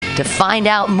To find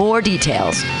out more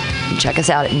details, check us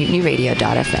out at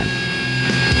MutinyRadio.fm.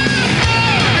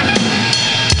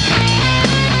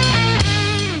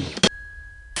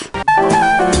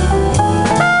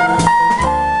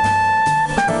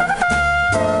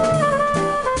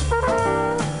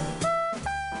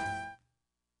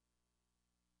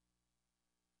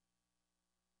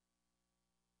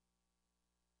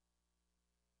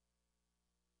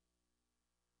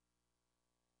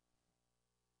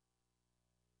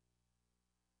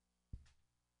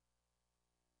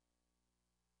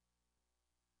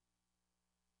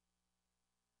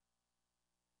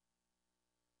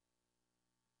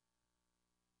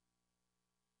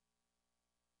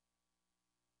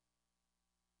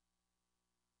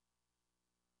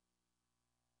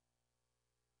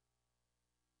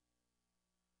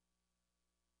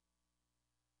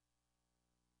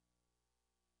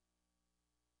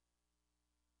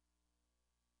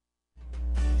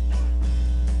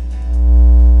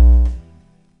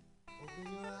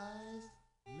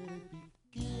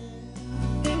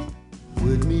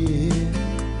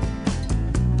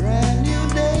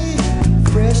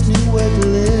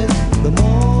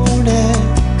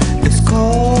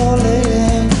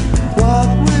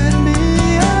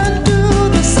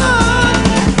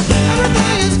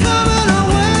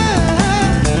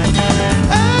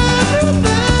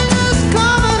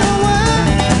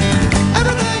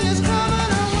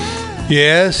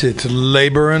 Yes, it's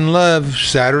Labor and Love,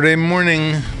 Saturday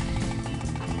morning,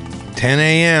 10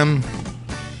 a.m.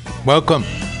 Welcome.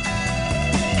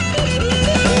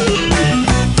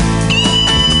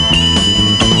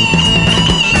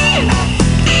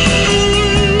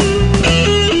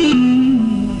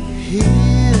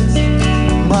 Here's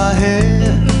my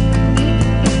hand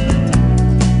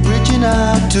reaching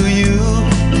out to you.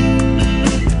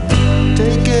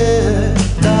 Take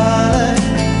it, darling.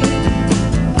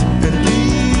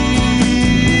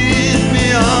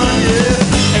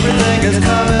 Everything is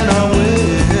coming our way.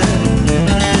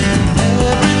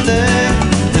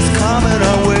 Everything is coming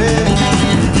our way.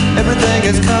 Everything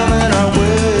is coming our way.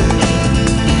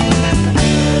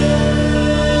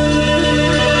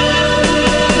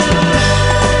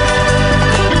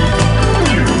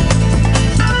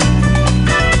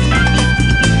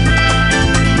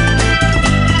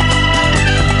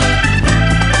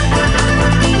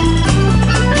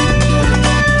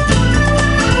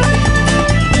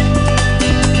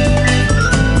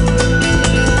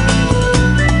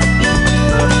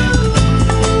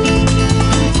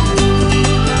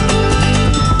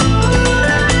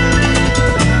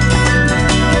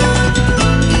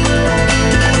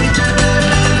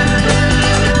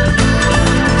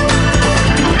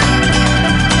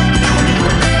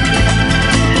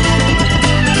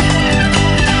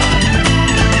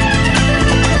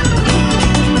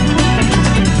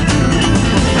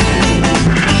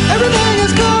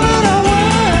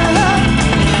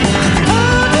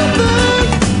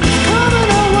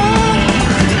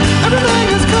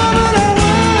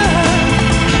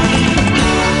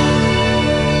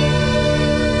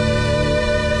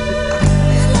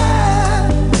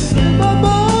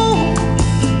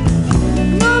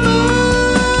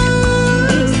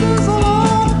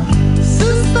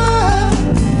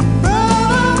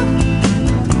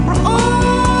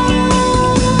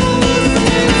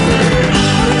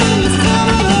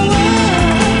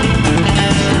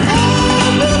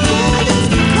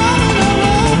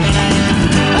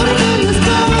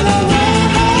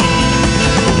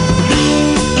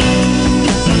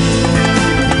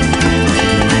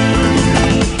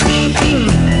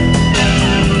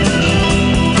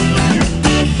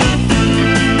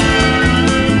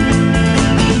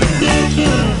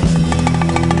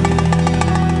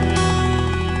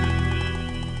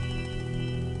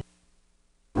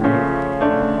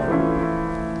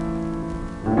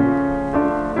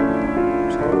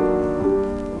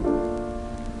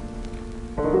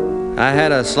 I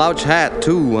had a slouch hat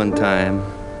too one time,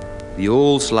 the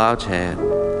old slouch hat.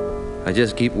 I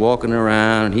just keep walking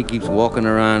around, and he keeps walking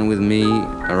around with me,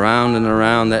 around and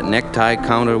around that necktie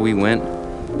counter we went.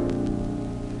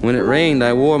 When it rained,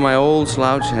 I wore my old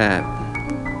slouch hat.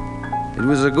 It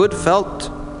was a good felt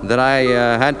that I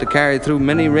had to carry through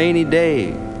many rainy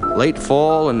days, late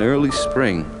fall and early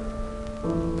spring.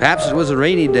 Perhaps it was a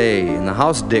rainy day, and the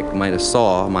house dick might have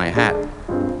saw my hat.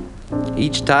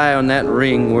 Each tie on that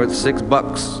ring worth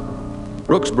 $6.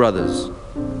 Brooks Brothers,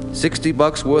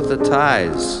 $60 worth of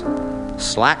ties.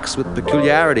 Slacks with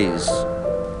peculiarities.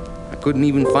 I couldn't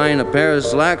even find a pair of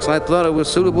slacks I thought it was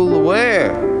suitable to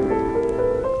wear.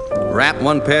 Wrapped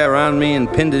one pair around me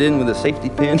and pinned it in with a safety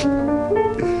pin.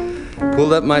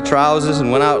 Pulled up my trousers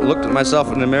and went out and looked at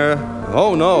myself in the mirror.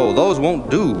 "Oh no, those won't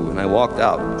do," and I walked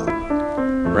out.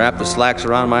 Wrapped the slacks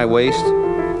around my waist,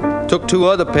 took 2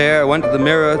 other pair, went to the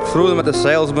mirror, threw them at the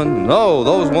salesman. "No,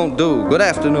 those won't do. Good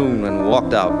afternoon," and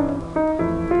walked out.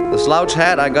 The slouch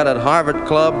hat I got at Harvard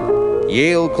Club,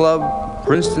 Yale Club,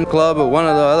 Princeton Club, or one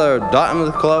of the other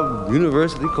Dartmouth Club,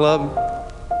 University Club.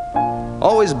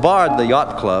 Always barred the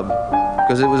Yacht Club,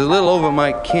 because it was a little over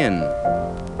my kin.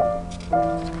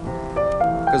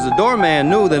 Because the doorman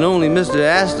knew that only Mr.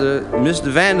 Astor, Mr.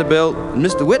 Vanderbilt, and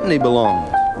Mr. Whitney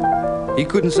belonged. He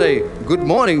couldn't say, "Good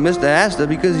morning, Mr. Astor,"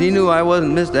 because he knew I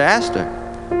wasn't Mr. Astor.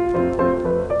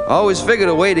 I always figured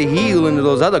a way to heal into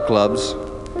those other clubs.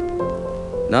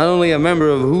 Not only a member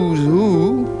of Who's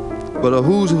Who, but a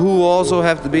Who's Who also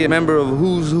have to be a member of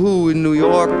Who's Who in New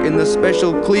York in the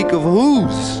special clique of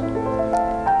Who's.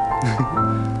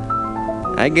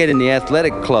 I'd get in the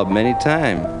athletic club many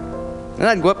times. Then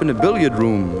I'd go up in the billiard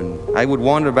room, and I would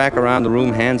wander back around the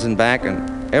room, hands and back, and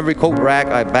every coat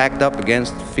rack I backed up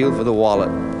against to feel for the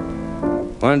wallet.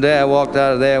 One day I walked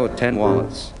out of there with 10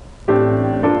 wallets.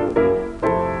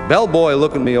 Bellboy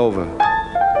looking me over.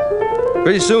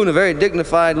 Pretty soon, a very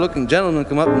dignified-looking gentleman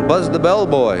come up and buzzed the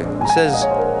bellboy. He says,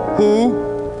 "Who?"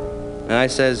 And I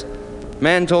says,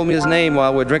 "Man told me his name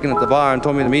while we're drinking at the bar and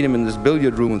told me to meet him in this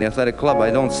billiard room at the athletic club.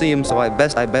 I don't see him, so I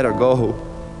better go."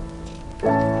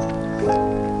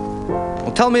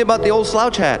 Well, tell me about the old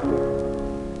slouch hat.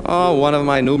 Oh, one of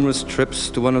my numerous trips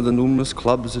to one of the numerous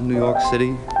clubs in New York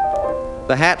City.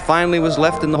 The hat finally was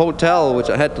left in the hotel,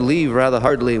 which I had to leave rather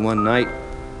hurriedly one night,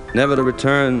 never to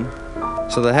return.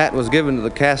 So the hat was given to the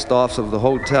cast-offs of the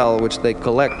hotel, which they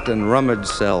collect in rummage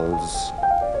cells.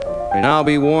 May now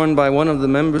be worn by one of the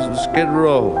members of Skid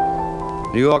Row,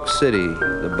 New York City,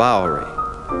 the Bowery.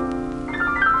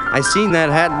 I seen that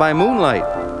hat by moonlight.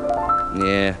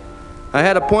 Yeah, I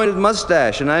had a pointed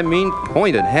mustache, and I mean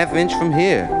pointed, half-inch from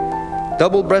here.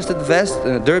 Double-breasted vest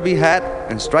and a derby hat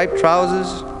and striped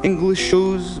trousers, English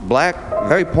shoes, black,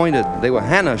 very pointed. They were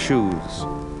Hannah shoes.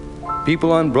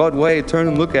 People on Broadway turn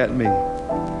and look at me.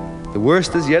 The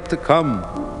worst is yet to come.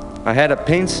 I had a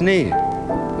pince-nez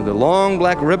with a long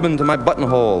black ribbon to my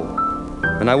buttonhole,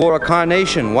 and I wore a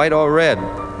carnation, white or red.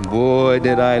 Boy,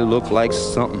 did I look like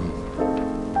something.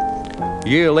 A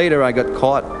year later, I got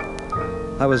caught.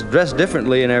 I was dressed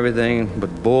differently and everything,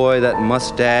 but boy, that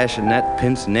mustache and that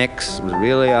pince-nez was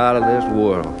really out of this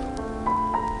world.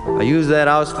 I used that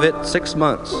outfit 6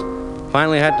 months.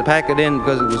 Finally had to pack it in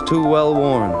because it was too well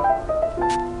worn.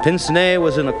 Pince-nez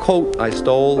was in a coat I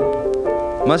stole.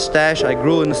 Mustache I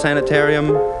grew in the sanitarium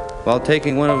while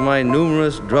taking one of my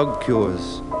numerous drug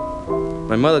cures.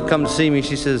 My mother'd come to see me.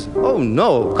 She says, "Oh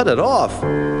no, cut it off."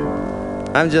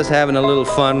 "I'm just having a little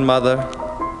fun, Mother."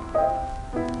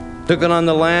 Took it on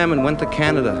the lam and went to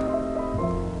Canada.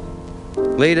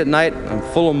 Late at night, I'm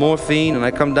full of morphine, and I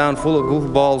come down full of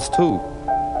goofballs too.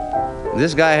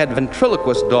 This guy had a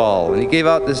ventriloquist doll, and he gave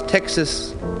out this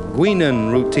Texas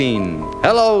Guinan routine.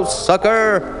 "Hello,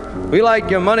 sucker. We like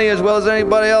your money as well as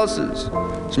anybody else's.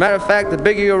 As a matter of fact, the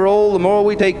bigger your roll, the more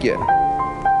we take you."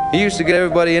 He used to get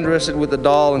everybody interested with the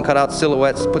doll and cut out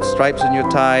silhouettes, put stripes in your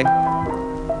tie.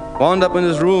 Wound up in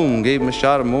his room, gave him a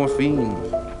shot of morphine.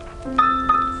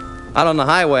 Out on the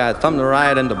highway, I thumbed a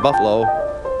ride into Buffalo,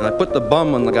 and I put the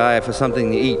bum on the guy for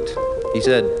something to eat. He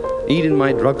said, "Eat in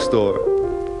my drugstore."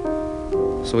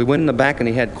 So we went in the back, and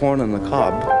he had corn on the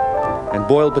cob and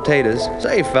boiled potatoes.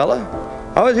 "Say, fella,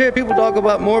 I always hear people talk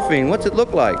about morphine. What's it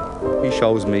look like?" He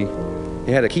shows me.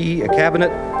 He had a key, a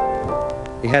cabinet.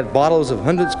 He had bottles of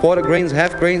hundreds, quarter grains,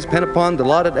 half grains, Penapon,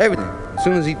 Dilaudid, everything. As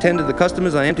soon as he tended the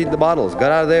customers, I emptied the bottles.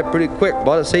 Got out of there pretty quick,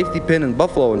 bought a safety pin in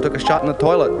Buffalo, and took a shot in the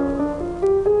toilet.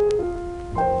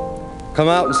 Come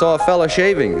out and saw a fella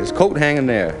shaving, his coat hanging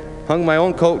there. Hung my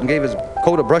own coat and gave his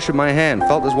coat a brush in my hand.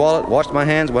 Felt his wallet, washed my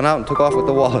hands, went out and took off with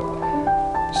the wallet.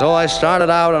 So I started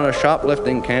out on a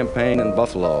shoplifting campaign in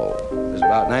Buffalo. It was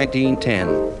about 1910.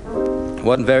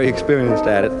 Wasn't very experienced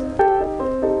at it.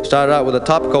 Started out with a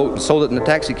top coat and sold it in a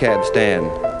taxi cab stand.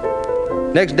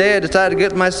 Next day I decided to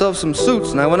get myself some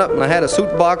suits, and I went up and I had a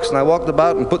suit box, and I walked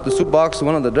about and put the suit box in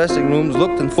one of the dressing rooms,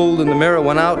 looked and fooled in the mirror,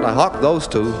 went out and I hawked those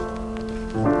two.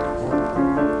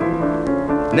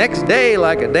 Next day,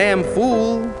 like a damn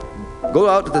fool, go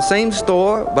out to the same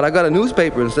store, but I got a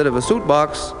newspaper instead of a suit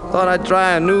box. Thought I'd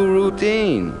try a new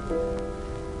routine.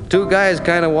 Two guys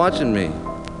kind of watching me.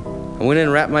 I went in,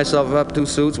 wrapped myself up, 2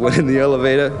 suits, went in the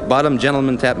elevator. Bottom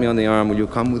gentleman tapped me on the arm. "Will you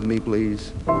come with me,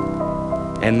 please?"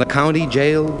 And the county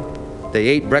jail, they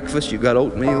ate breakfast. You got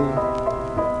oatmeal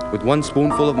with 1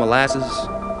 spoonful of molasses.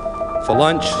 For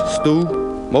lunch, stew,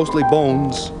 mostly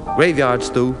bones, graveyard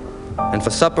stew. And for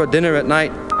supper, dinner at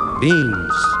night,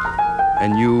 beans.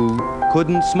 And you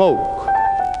couldn't smoke.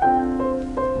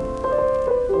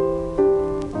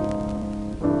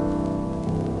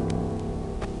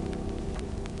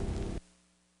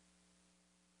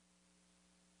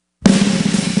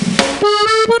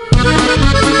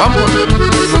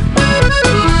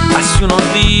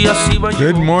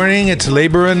 Good morning, it's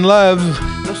Labor and Love.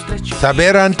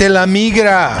 Saber ante la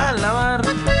migra.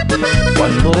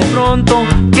 Cuando de pronto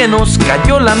que nos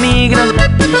cayó la migra,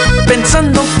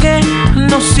 pensando que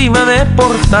nos iba a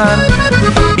deportar,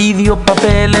 pidió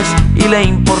papeles y le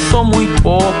importó muy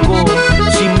poco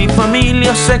si mi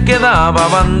familia se quedaba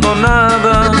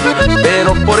abandonada.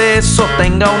 Pero por eso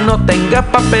tenga o no tenga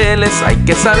papeles, hay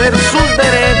que saber sus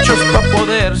derechos para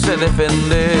poderse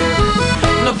defender.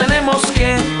 No tenemos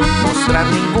que mostrar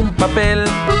ningún papel,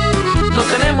 no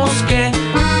tenemos que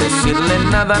decirle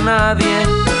nada a nadie,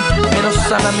 menos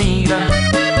a la migra,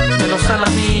 menos a la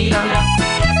migra.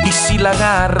 Y si la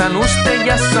agarran, usted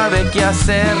ya sabe qué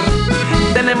hacer.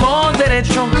 Tenemos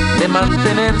derecho de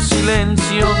mantener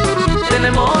silencio,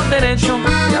 tenemos derecho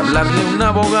de hablarle a un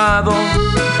abogado.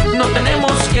 No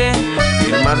tenemos que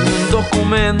firmar ni un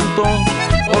documento,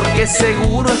 porque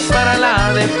seguro es para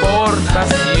la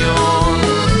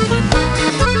deportación.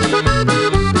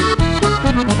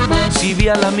 Si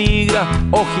ve a la migra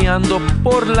ojeando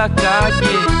por la calle,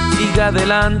 siga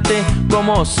adelante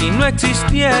como si no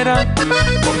existiera,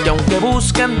 porque aunque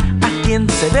buscan a quien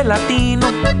se ve latino,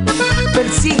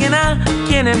 persiguen a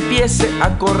quien empiece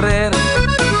a correr.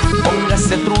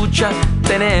 Póngase trucha,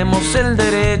 tenemos el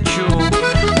derecho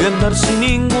de andar sin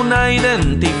ninguna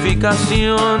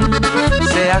identificación.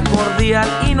 Sea cordial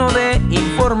y no dé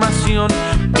información,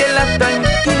 que la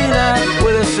tranquilidad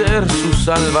puede ser su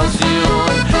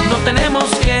salvación. No tenemos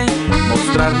que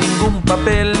mostrar ningún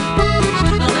papel,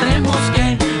 no tenemos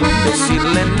que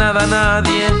decirle nada a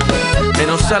nadie,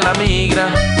 menos a la migra,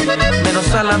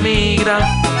 menos a la migra.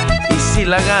 Y si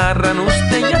la agarran,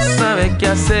 usted ya sabe qué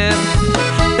hacer.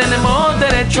 Tenemos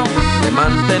derecho de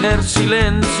mantener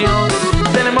silencio,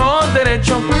 tenemos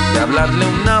derecho de hablarle a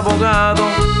un abogado.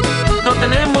 No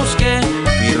tenemos que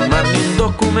firmar ni un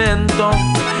documento,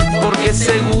 porque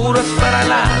seguro es para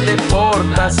la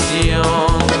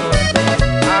deportación.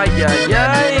 Ay, ay,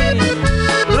 ay,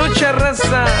 trucha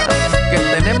raza, que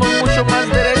tenemos mucho más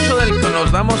derecho del que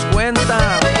nos damos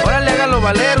cuenta. Órale, hágalo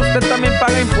valer, usted también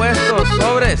paga impuestos,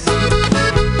 sobres.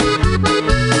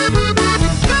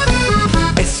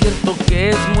 Es cierto que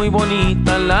es muy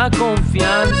bonita la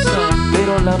confianza,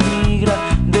 pero la migra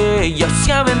de ella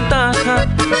se aventaja.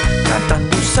 Tratan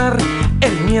de usar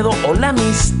el miedo o la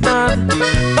amistad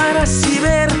para así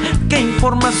ver qué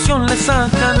información le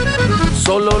sacan.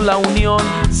 Solo la unión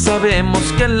sabemos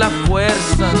que es la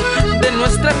fuerza, de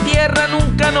nuestra tierra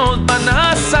nunca nos van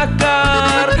a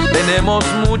sacar. Tenemos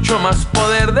mucho más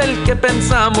poder del que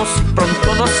pensamos,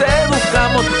 pronto nos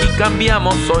educamos y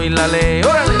cambiamos hoy la ley.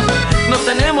 ¡Órale! No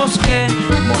tenemos que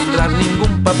mostrar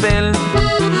ningún papel,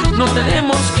 no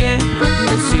tenemos que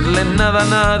decirle nada a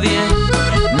nadie,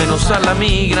 menos a la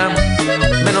migra,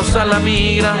 menos a la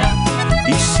migra.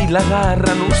 Y si la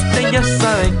agarran, usted ya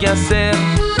sabe qué hacer.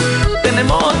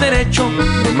 Tenemos derecho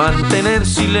de mantener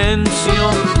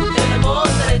silencio, tenemos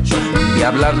derecho de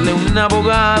hablarle a un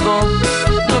abogado.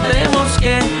 No tenemos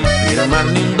que firmar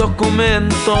ni un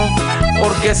documento,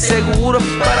 porque seguro es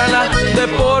para la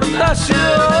deportación.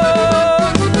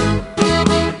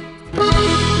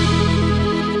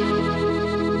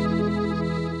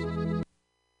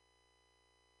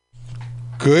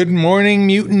 Good morning,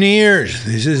 mutineers.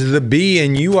 This is the B,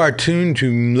 and you are tuned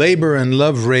to Labor and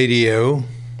Love Radio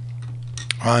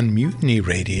on Mutiny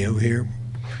Radio here.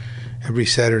 Every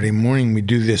Saturday morning we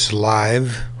do this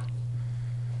live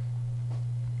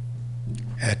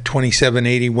at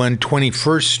 2781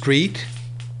 21st Street.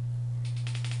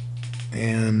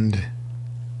 And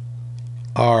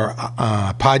our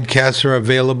podcasts are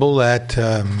available at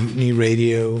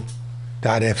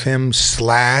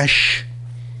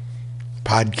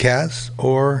mutinyradio.fm/podcasts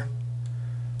or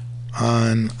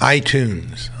on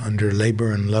iTunes under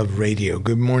Labor and Love Radio.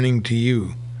 Good morning to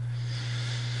you.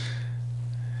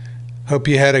 Hope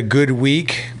you had a good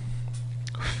week.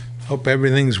 Hope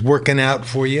everything's working out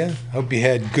for you. Hope you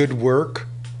had good work.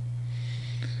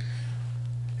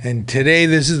 And today,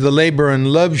 this is the Labor and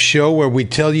Love show where we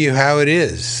tell you how it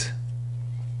is.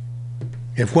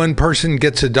 If one person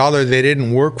gets $1 they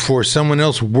didn't work for, someone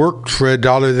else worked for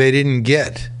 $1 they didn't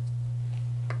get.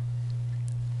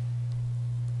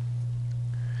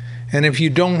 And if you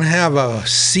don't have a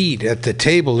seat at the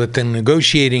table, at the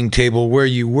negotiating table where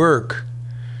you work,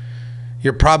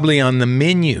 you're probably on the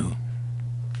menu.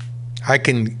 I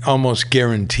can almost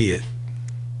guarantee it.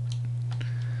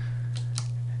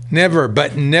 Never,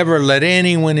 but never let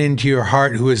anyone into your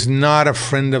heart who is not a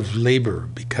friend of labor,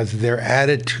 because their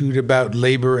attitude about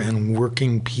labor and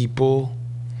working people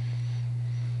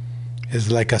is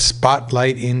like a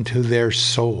spotlight into their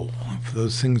soul. If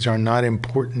those things are not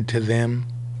important to them,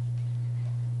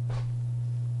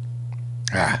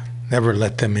 never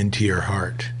let them into your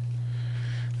heart.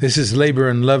 This is Labor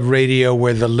and Love Radio,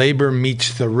 where the labor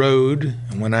meets the road.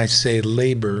 And when I say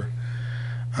labor,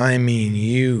 I mean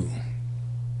you.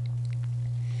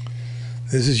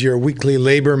 This is your weekly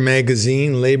labor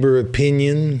magazine, Labor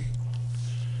Opinion,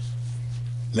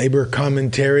 labor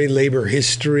commentary, labor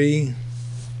history,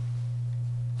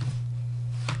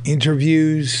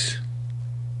 interviews,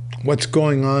 what's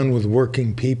going on with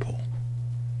working people.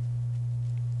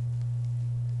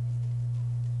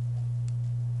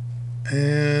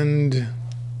 And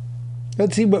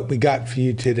let's see what we got for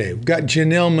you today. We've got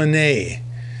Janelle Monáe.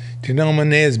 Janelle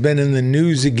Monáe has been in the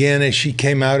news again as she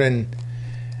came out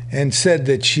and said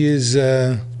that she is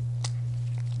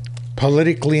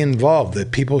politically involved,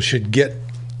 that people should get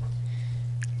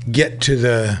to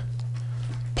the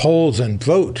polls and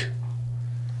vote.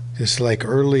 Just like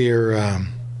earlier,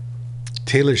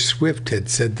 Taylor Swift had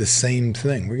said the same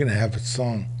thing. We're going to have a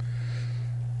song.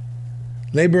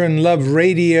 Labor and Love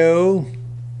Radio.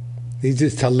 This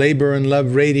is the Labor and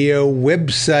Love Radio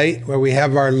website where we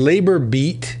have our labor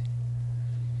beat.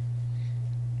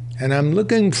 And I'm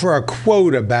looking for a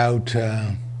quote about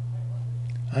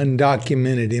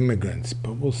undocumented immigrants,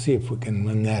 but we'll see if we can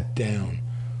run that down.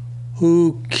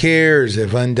 Who cares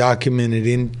if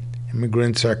undocumented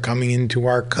immigrants are coming into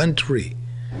our country?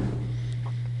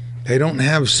 They don't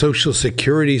have Social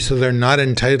Security, so they're not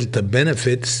entitled to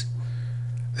benefits.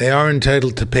 They are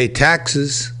entitled to pay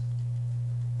taxes.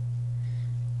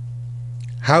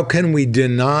 How can we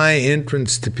deny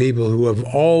entrance to people who have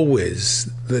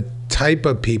always, the type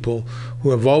of people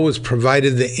who have always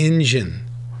provided the engine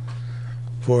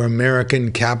for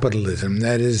American capitalism?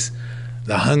 That is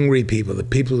the hungry people, the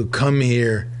people who come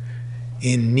here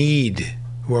in need,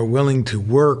 who are willing to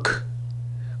work,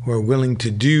 who are willing to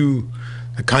do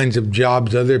the kinds of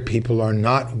jobs other people are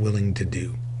not willing to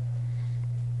do.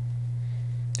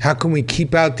 How can we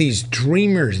keep out these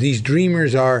dreamers? These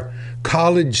dreamers are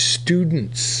college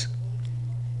students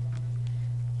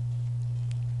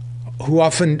who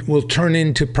often will turn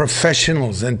into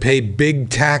professionals and pay big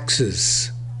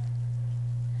taxes,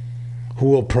 who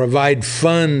will provide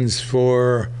funds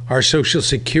for our Social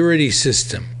Security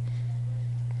system.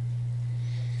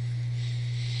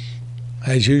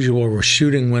 As usual, we're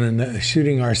shooting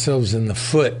ourselves in the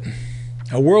foot.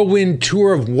 A whirlwind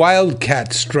tour of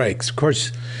wildcat strikes. Of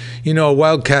course, you know, a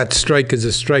wildcat strike is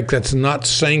a strike that's not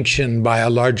sanctioned by a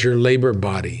larger labor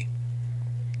body,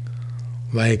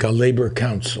 like a labor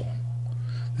council.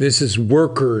 This is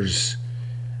workers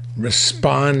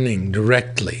responding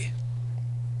directly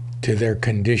to their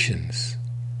conditions.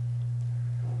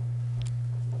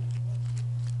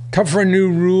 Tougher new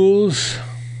rules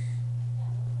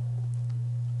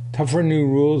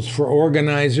for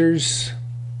organizers.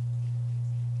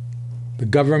 The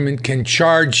government can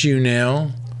charge you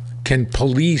now, can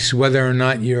police whether or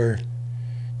not you're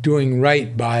doing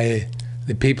right by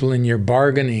the people in your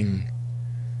bargaining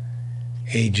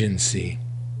agency.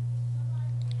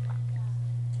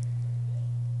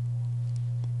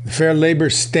 The Fair Labor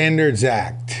Standards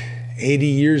Act, 80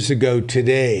 years ago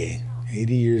today,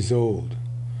 80 years old.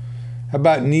 How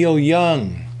about Neil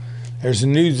Young? There's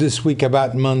news this week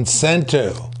about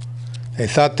Monsanto. They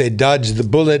thought they dodged the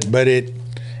bullet, but it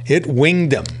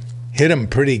winged them, hit them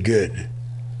pretty good.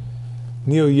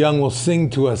 Neil Young will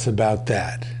sing to us about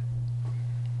that.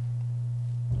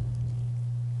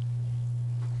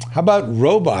 How about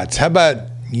robots? How about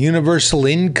universal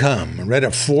income? I read a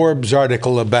Forbes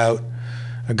article about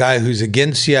a guy who's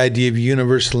against the idea of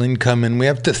universal income, and we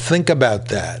have to think about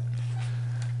that.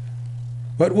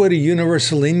 What would a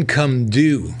universal income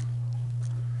do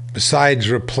besides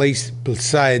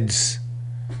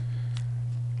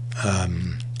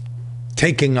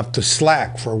taking up the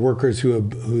slack for workers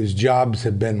whose jobs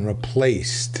have been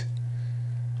replaced?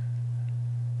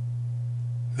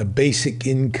 The basic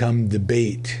income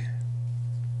debate.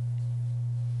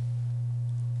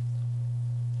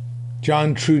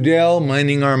 John Trudell,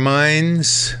 Mining Our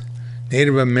Minds,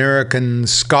 Native American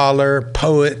scholar,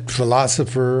 poet,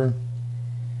 philosopher.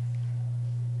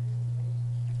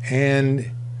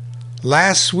 And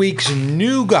last week's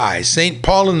new guy, St.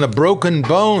 Paul and the Broken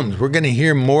Bones. We're going to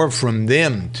hear more from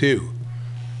them, too.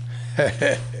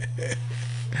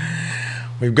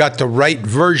 We've got the right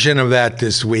version of that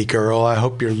this week, Earl. I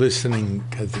hope you're listening,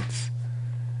 because it's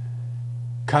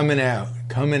coming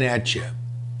at you.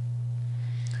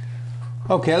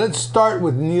 Okay, let's start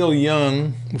with Neil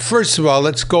Young. First of all,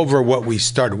 let's go over what we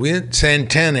started. We had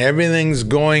Santana, everything's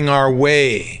going our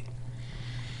way.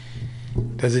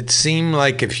 Does it seem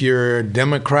like if you're a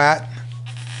Democrat,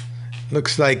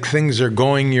 looks like things are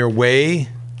going your way?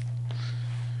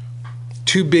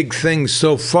 Two big things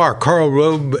so far. Karl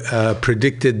Rove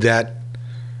predicted that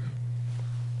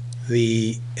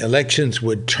the elections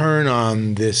would turn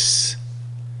on this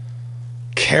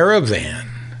caravan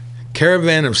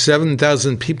of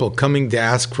 7,000 people coming to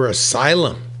ask for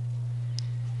asylum.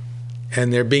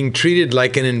 And they're being treated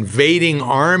like an invading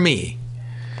army.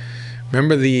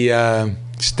 Remember the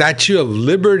Statue of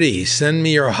Liberty, send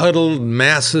me your huddled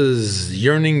masses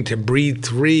yearning to breathe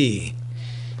free.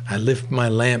 I lift my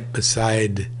lamp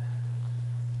beside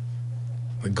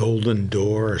the golden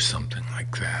door or something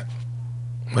like that.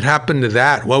 What happened to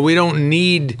that? Well, we don't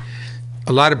need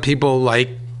a lot of people like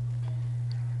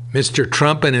Mr.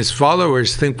 Trump and his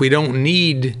followers think we don't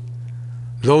need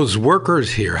those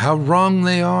workers here. How wrong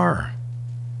they are.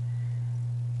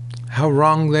 How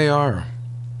wrong they are.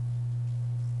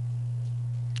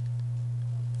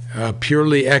 A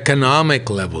purely economic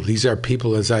level. These are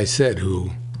people, as I said,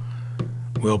 who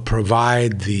will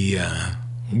provide the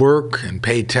work and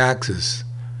pay taxes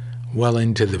well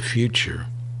into the future.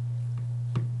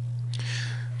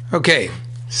 Okay,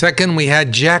 second, we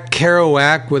had Jack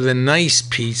Kerouac with a nice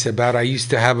piece about I used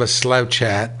to have a slouch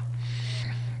hat.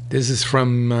 This is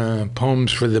from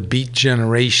Poems for the Beat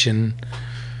Generation,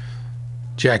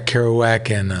 Jack Kerouac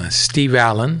and Steve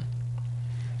Allen.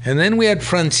 And then we had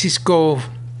Francisco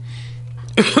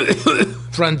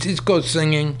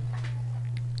singing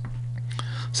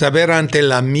Saber ante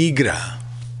la migra.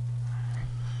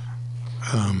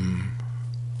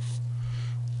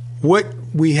 What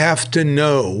we have to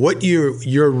know, what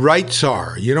your rights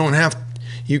are.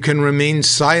 You can remain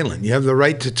silent. You have the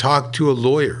right to talk to a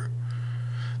lawyer.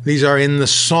 These are in the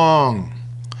song,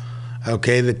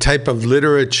 okay, the type of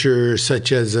literature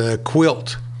such as a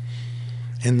quilt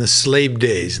in the slave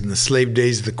days. In the slave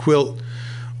days, the quilt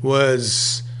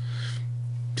was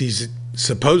these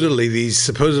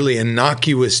supposedly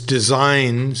innocuous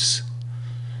designs,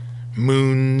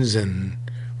 moons and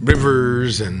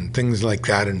rivers and things like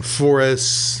that, and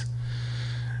forests.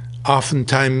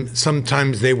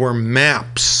 Sometimes they were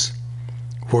maps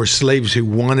for slaves who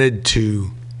wanted to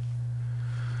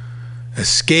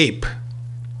escape.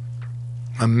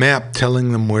 A map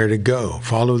telling them where to go.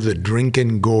 Follow the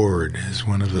drinking gourd is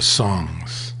one of the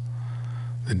songs.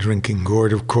 The drinking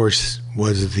gourd, of course,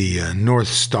 was the North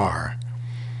Star.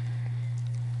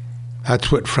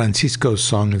 That's what Francisco's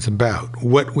song is about.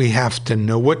 What we have to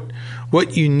know, what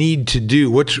you need to do,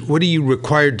 what are you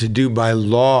required to do by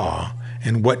law,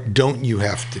 and what don't you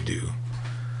have to do.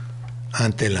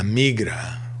 Ante la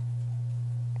migra.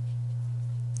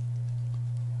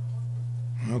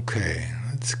 Okay,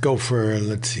 go for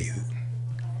the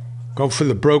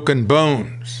Broken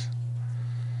Bones.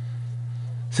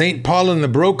 St. Paul and the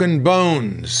Broken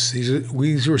Bones.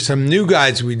 These were some new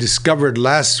guys we discovered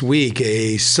last week,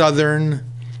 a southern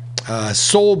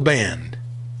soul band.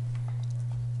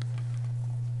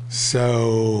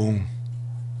 So,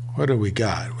 what do we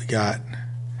got? We got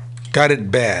It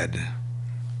Bad.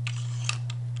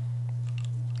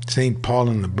 St. Paul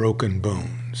and the Broken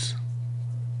Bones.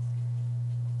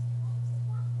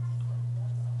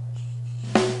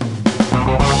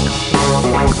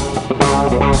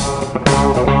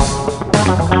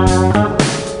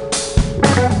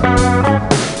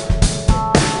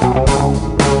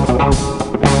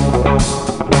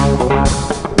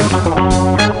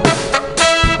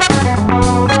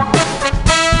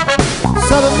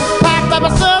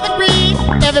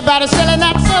 Everybody selling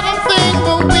that southern thing,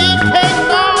 but we can't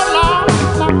go long.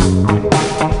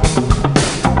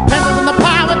 Pencils in the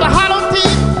pie with the hollow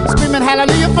teeth, screaming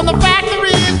hallelujah from the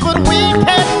factories, but we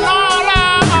can't go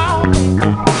long.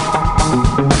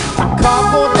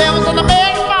 Cardboard devils in the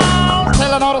megaphones,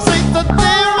 telling all the saints the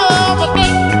devil, but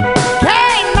they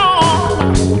can't go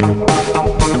long.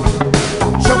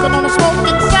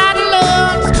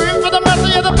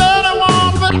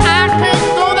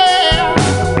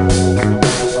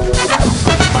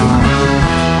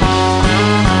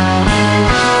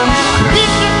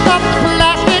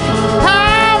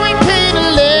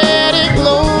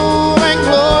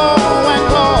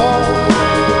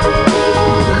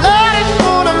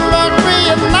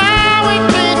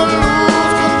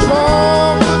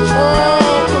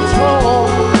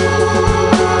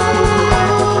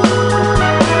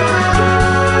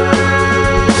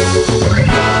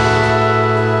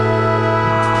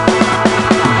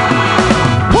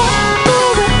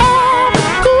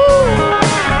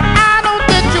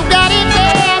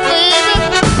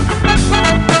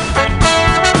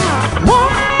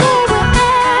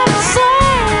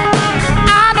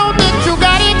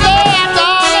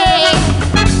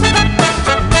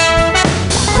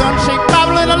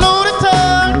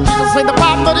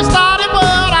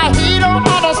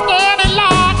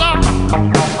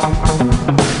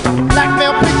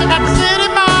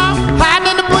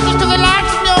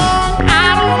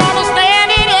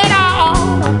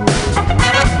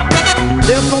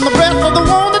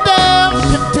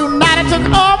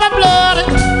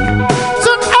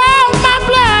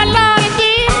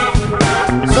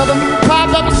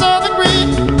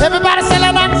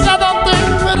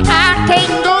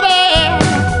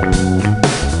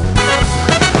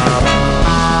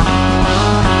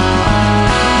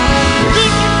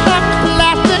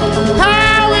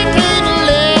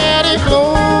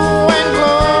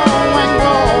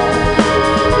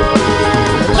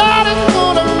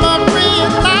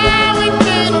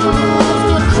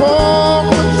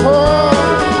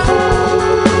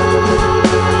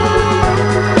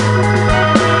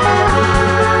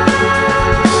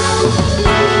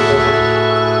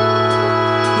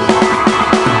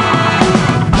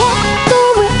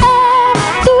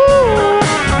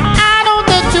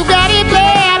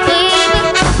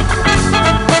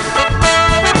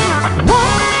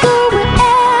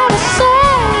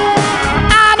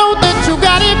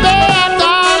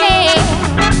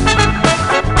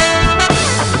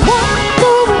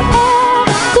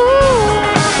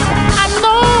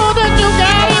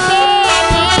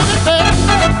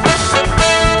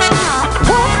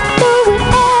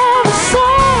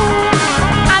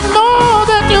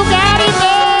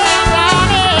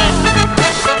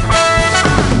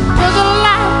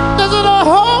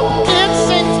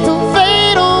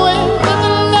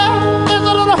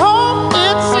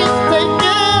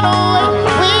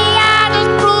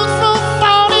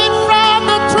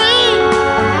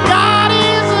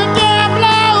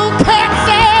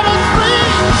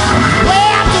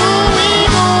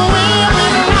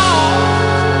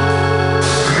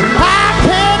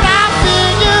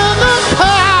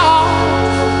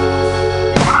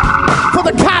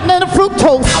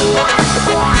 fructose.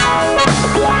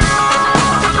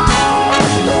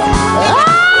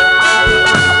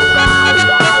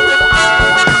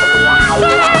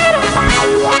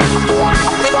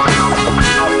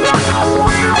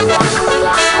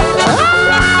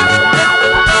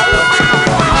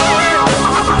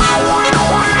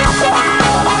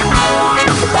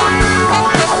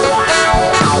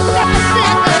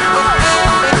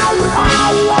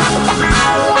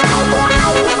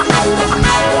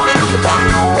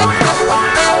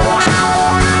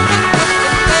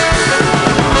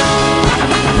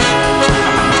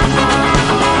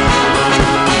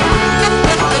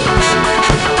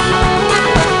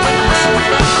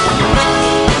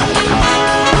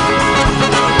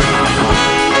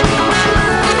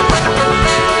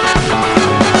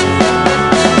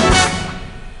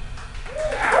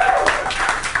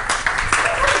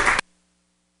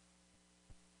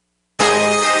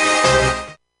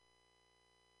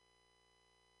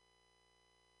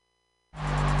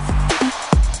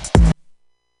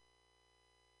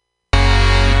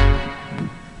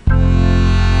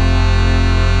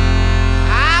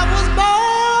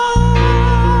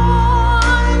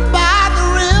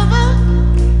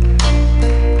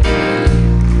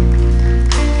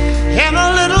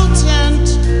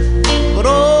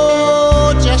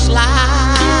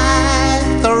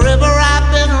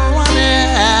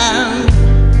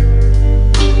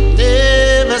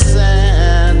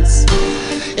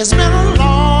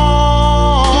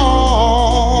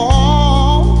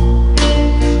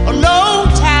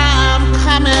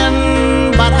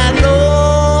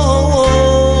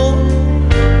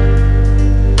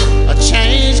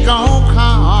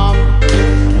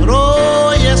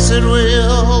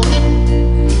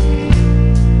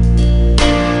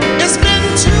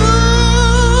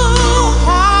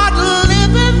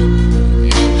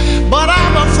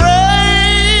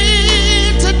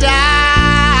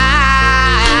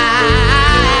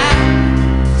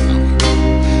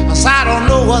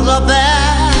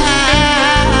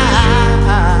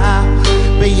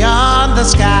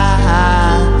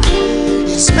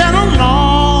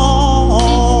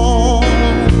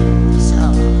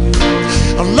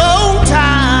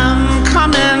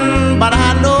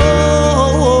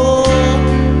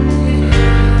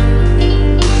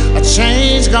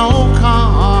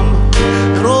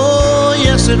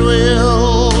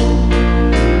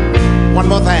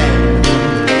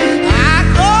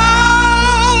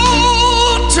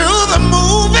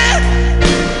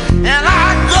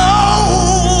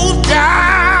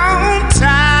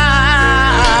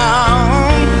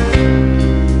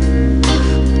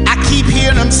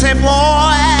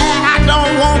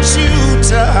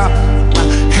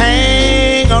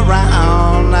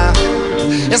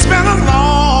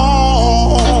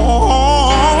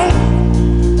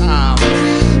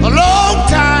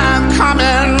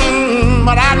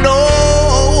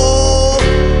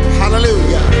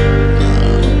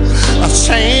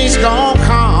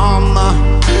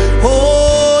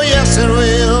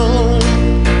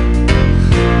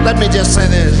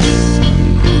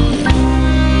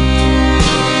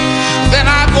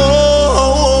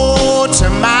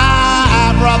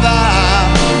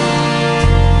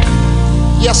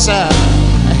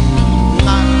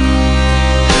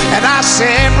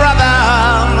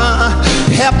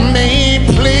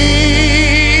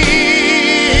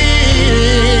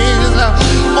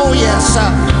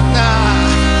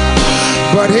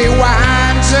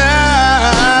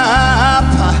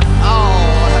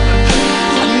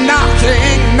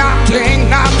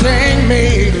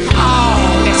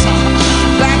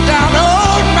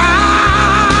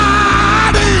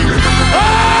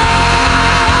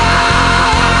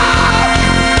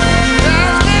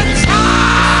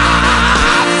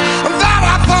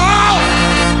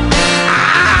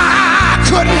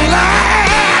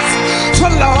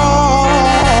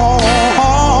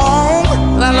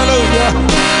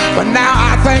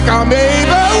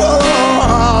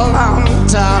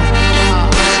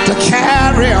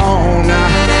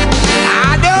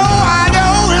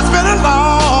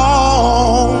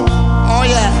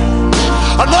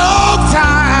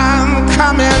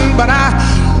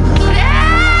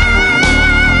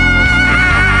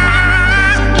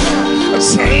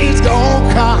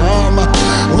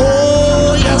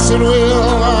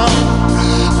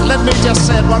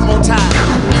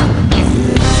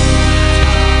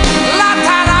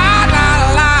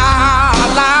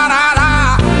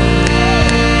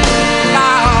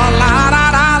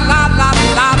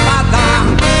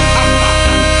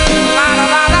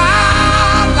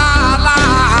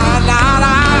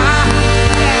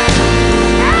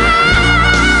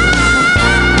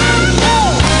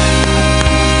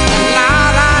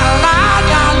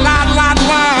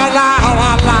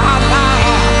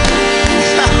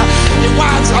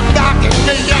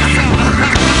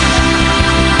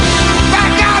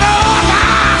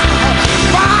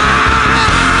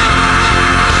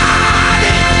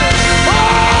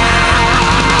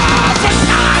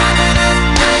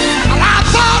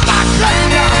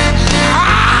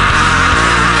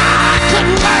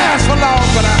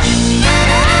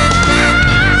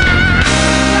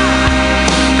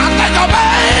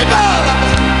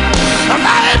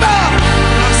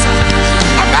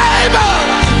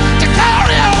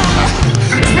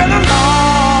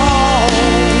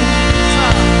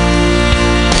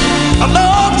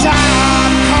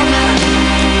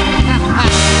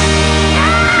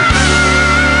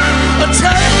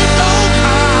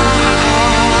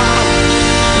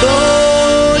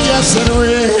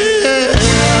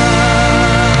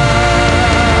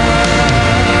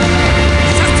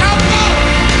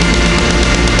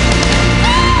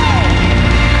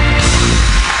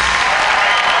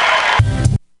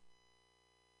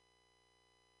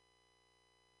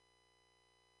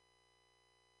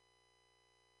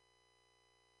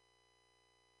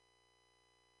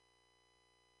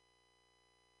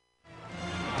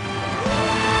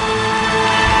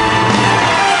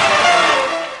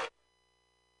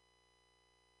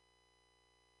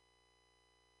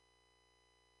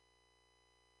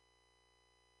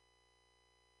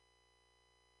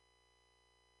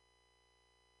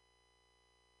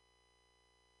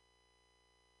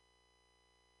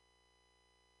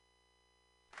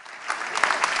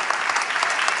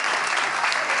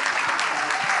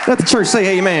 Let the church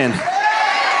say amen.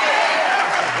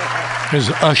 There's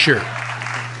Usher.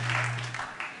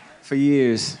 For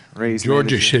years, Ray's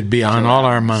Georgia manager, should be on all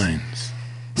our minds.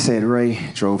 said Ray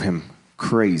drove him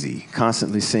crazy,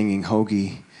 constantly singing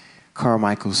Hoagie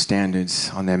Carmichael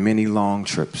standards on their many long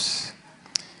trips.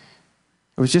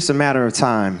 It was just a matter of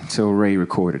time till Ray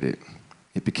recorded it.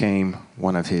 It became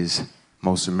one of his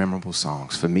most memorable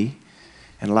songs for me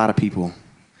and a lot of people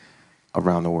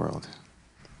around the world.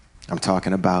 I'm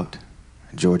talking about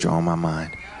Georgia on My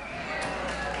Mind.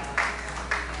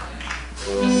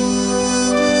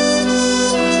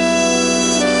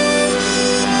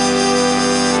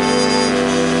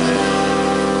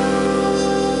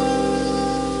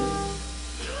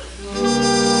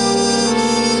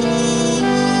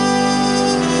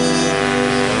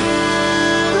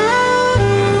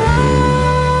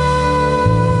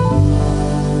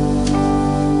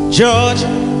 Georgia,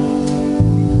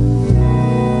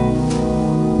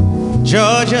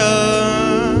 Georgia,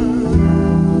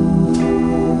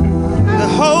 the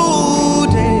whole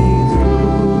day through,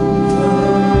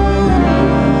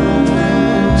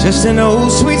 just an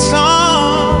old sweet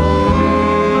song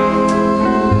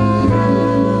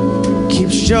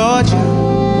keeps Georgia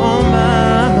on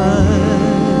my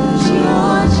mind.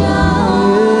 Georgia,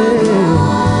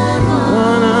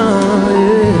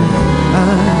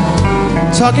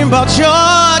 talking about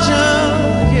Georgia,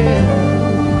 yeah,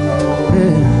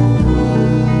 yeah.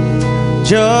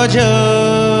 Georgia,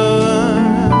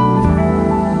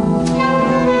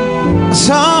 a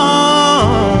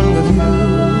song of you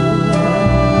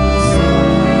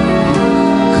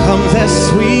comes as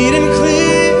sweet and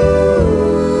clear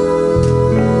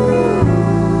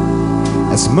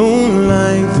as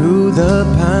moonlight through the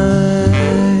pine.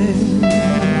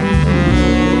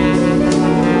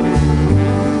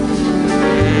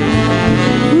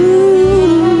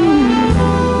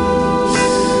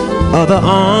 Other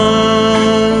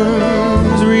arms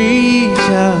reach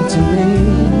out to me,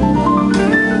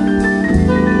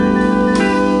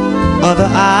 other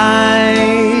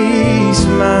eyes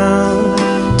smile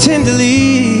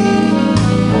tenderly,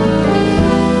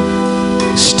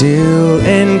 still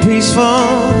and peaceful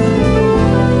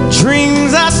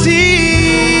dreams I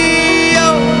see.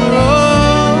 Oh,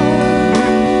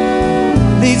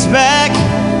 leads back,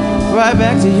 right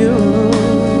back to you.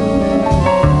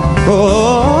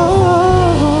 Oh,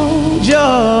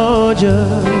 Georgia,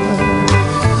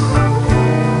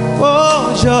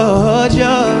 oh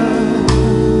Georgia,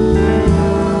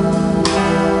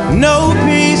 no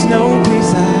peace I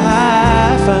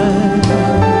find,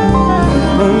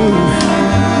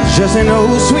 just an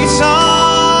old sweet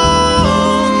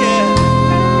song, yeah,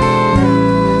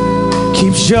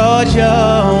 keeps Georgia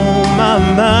on my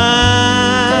mind.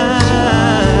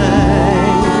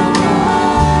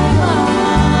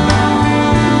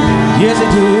 Yes,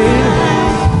 it did.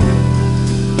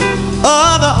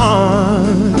 Other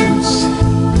arms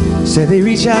said they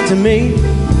reach out to me,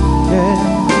 yeah.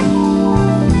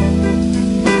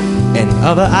 And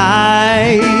other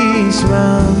eyes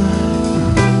smile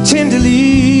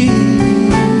tenderly,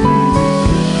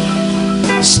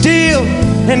 still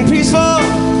and peaceful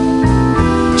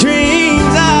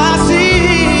dreams I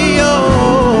see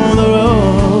on the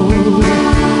road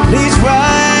leads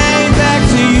right back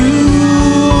to you.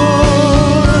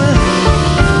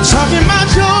 Talking about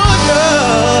Georgia,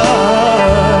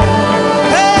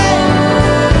 hey,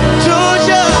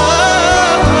 Georgia,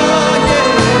 yeah.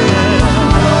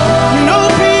 No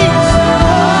peace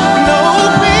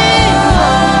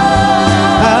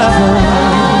I find,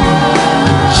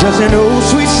 just an old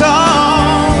sweet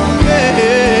song,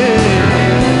 yeah.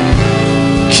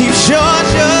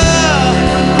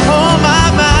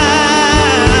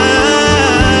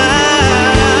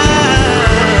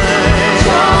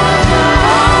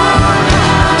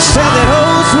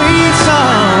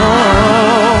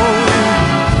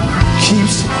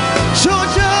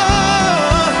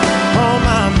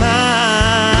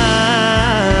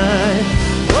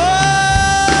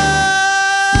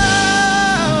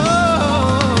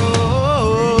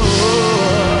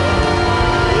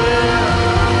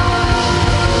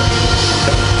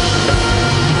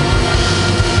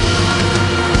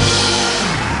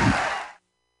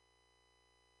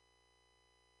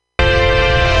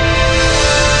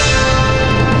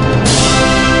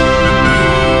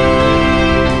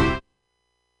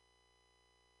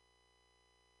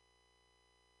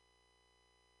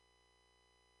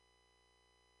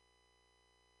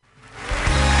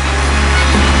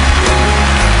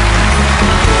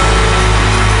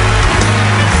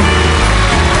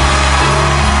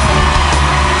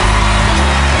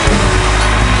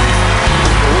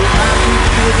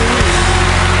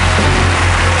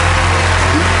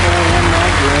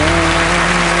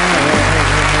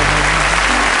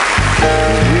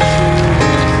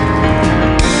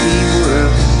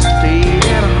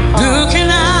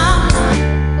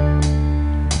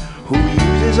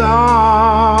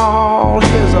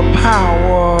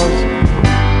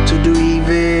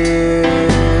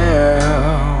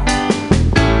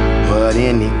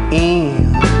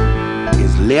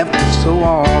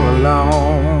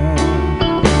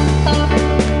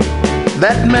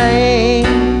 That man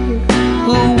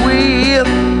who will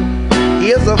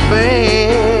is a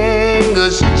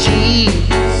finger's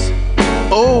cheese.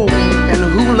 Oh, and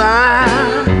who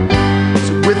lies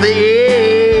with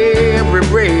every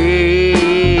breath,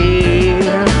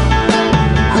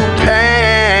 who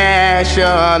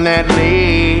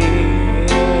passionately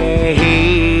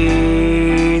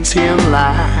hates his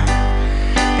life,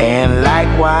 and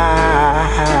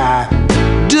likewise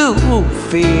do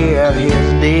fear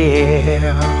his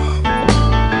death.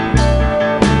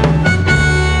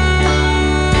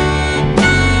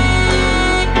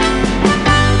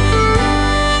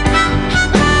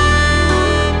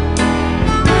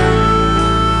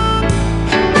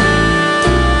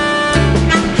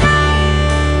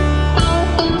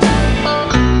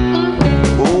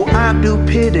 Do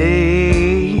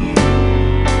pity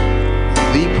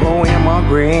the poor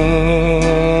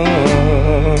immigrant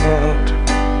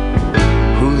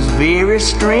whose very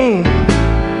strength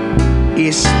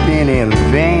is spent in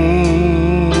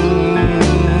vain,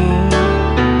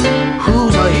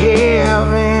 whose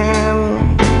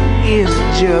heaven is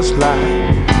just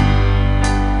like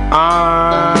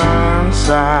arm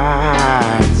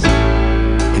size,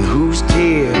 and whose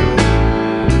tears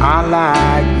are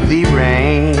like the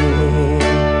rain.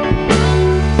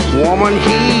 Woman,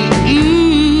 he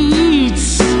eats,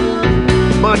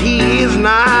 but he is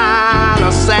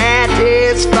not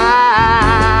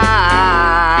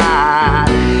satisfied.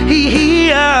 He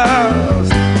hears,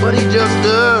 but he just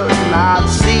does not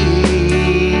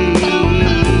see.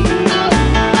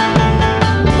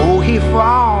 Oh, he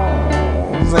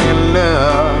falls in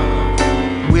love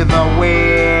with a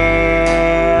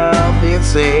wealth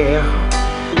itself,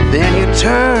 then he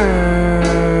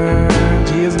turns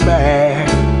his back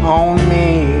on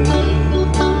me.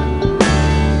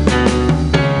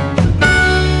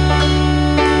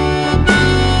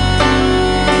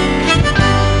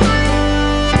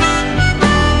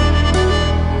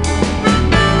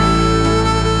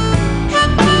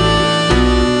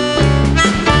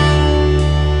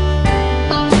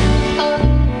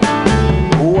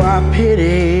 Oh, I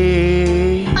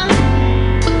pity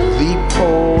the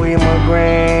poor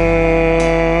immigrant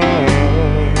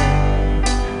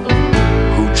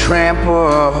who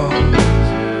tramples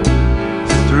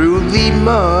through the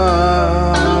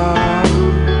mud,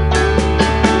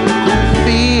 who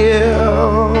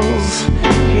fills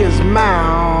his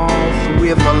mouth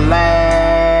with a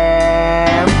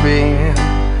laughing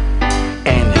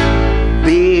and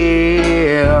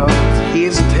builds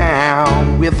his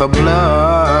town with a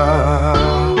blood.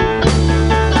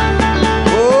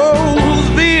 Oh, whose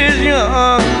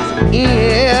visions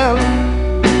in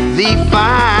the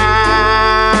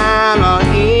final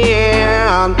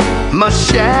end must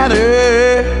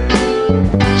shatter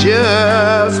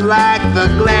just like the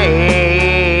glass.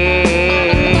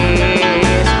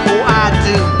 Oh, I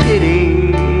do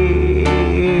pity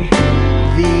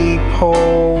the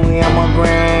poor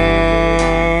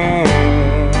immigrant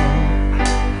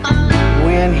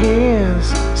when his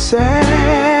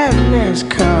sadness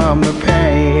come to pass.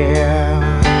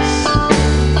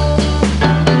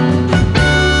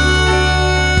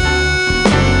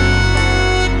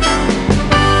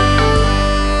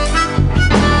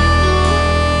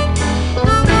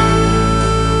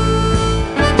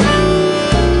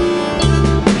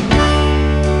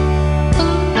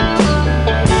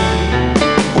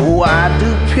 I do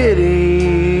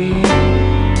pity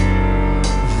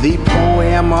the poor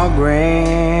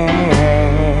immigrant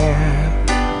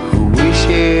who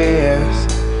wishes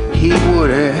he would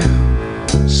have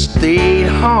stayed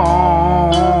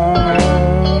home,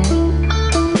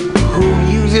 who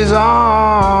uses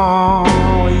all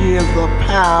his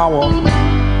power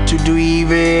to do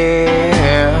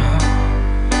evil,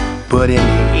 but in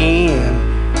the end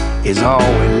is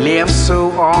always left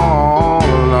so all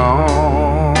alone.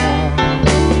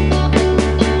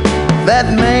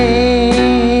 That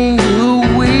man who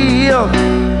will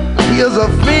is a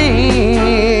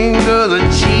finger's of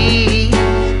cheese,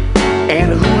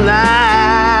 and who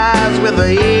lies with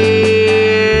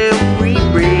every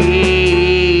breath,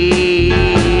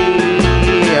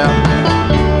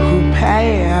 who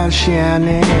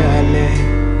passionately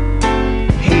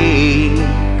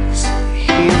hates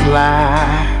his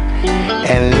life,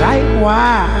 and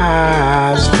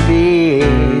likewise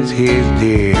fears his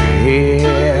death.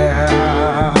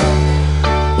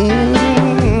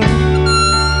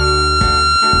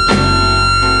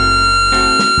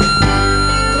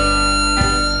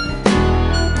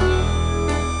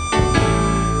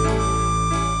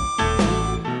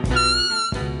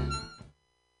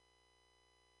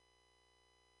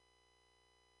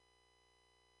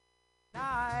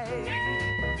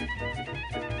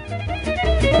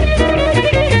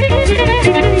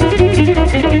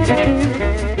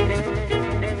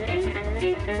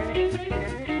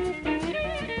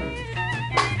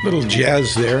 Little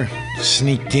jazz there,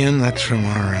 sneaked in. That's from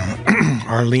our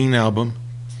Arlene album.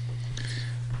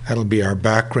 That'll be our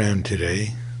background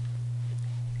today.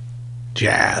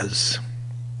 Jazz.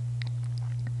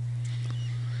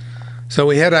 So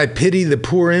we had I Pity the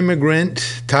Poor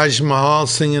Immigrant, Taj Mahal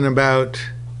singing about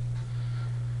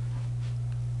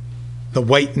the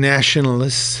white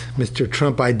nationalists. Mr.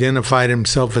 Trump identified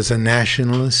himself as a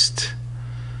nationalist.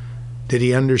 Did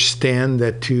he understand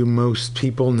that to most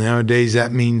people nowadays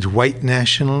that means white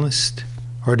nationalist?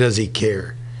 Or does he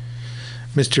care?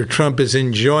 Mr. Trump is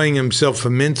enjoying himself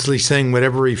immensely, saying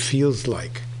whatever he feels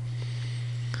like.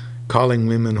 Calling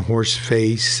women horse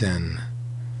face and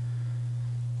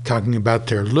talking about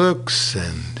their looks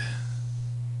and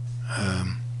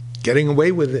getting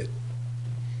away with it.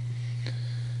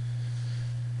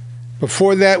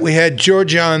 Before that, we had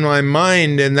Georgia on My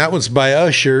Mind, and that was by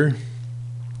Usher.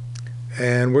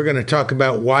 And we're going to talk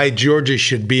about why Georgia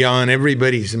should be on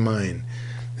everybody's mind.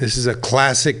 This is a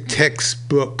classic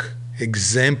textbook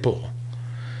example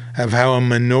of how a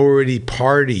minority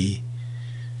party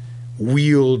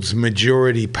wields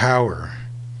majority power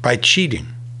by cheating.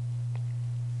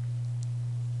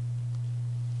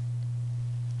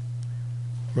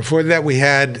 Before that, we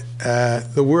had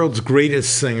the world's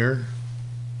greatest singer.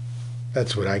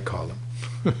 That's what I call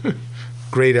him.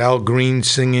 Great Al Green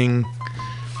singing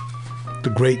the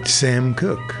great Sam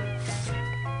Cooke.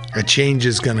 A change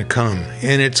is going to come,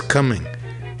 and it's coming.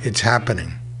 It's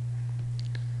happening.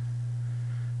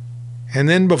 And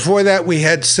then before that, we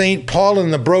had St. Paul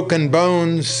and the Broken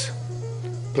Bones,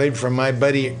 played from my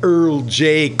buddy Earl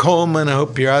J. Coleman. I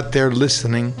hope you're out there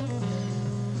listening.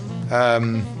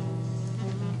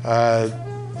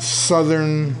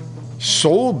 Southern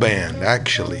soul band,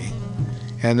 actually.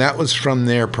 And that was from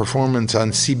their performance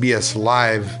on CBS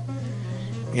Live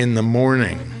in the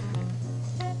morning.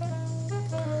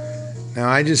 Now,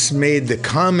 I just made the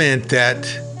comment that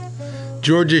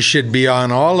Georgia should be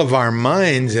on all of our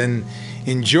minds, and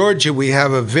in Georgia we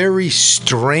have a very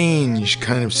strange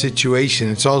kind of situation.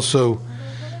 It's also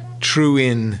true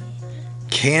in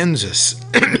Kansas.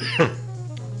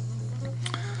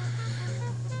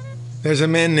 There's a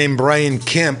man named Brian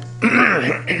Kemp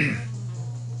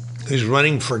who's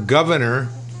running for governor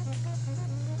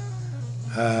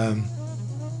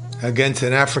against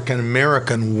an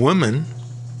African-American woman.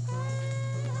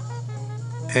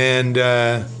 And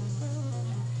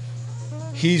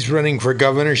he's running for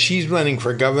governor. She's running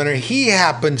for governor. He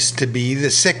happens to be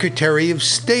the Secretary of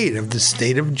State of the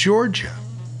state of Georgia.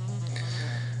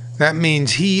 That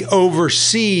means he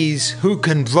oversees who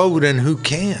can vote and who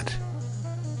can't.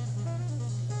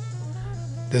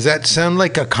 Does that sound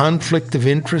like a conflict of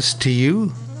interest to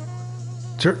you?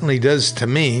 It certainly does to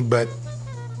me, but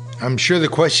I'm sure the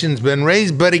question's been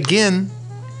raised. But again,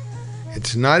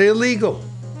 it's not illegal.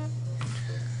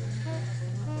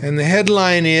 And the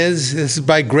headline is, this is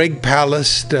by Greg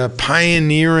Palast, a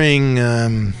pioneering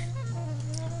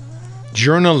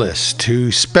journalist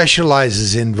who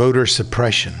specializes in voter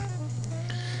suppression.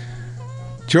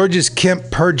 Georgia's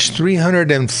Kemp purged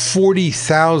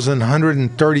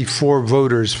 340,134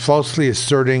 voters, falsely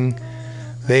asserting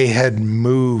they had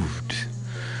moved.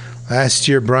 Last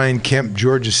year, Brian Kemp,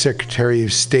 Georgia Secretary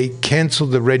of State,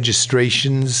 canceled the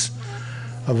registrations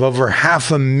of over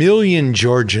 500,000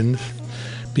 Georgians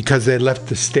because they left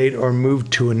the state or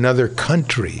moved to another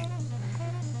country.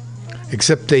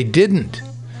 Except they didn't.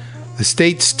 The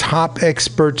state's top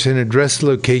experts in address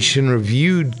location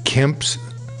reviewed Kemp's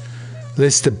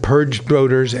list of purged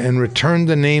voters and returned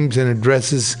the names and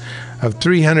addresses of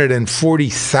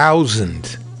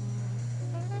 340,000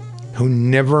 who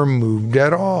never moved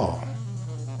at all.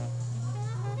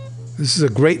 This is a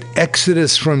great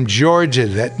exodus from Georgia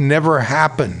that never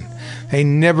happened. They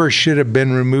never should have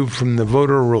been removed from the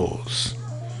voter rolls,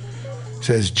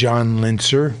 says John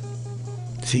Linzer,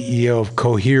 CEO of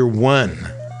Cohere One,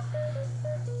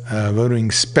 a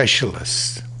voting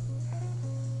specialist.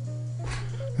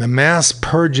 The mass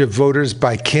purge of voters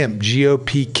by Kemp,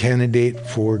 GOP candidate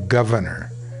for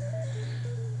governor,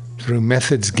 through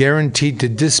methods guaranteed to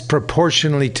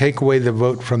disproportionately take away the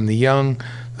vote from the young,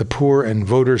 the poor, and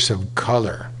voters of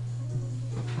color.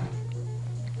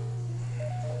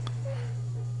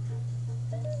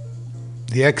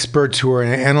 The experts who are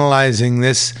analyzing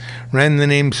this ran the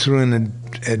names through an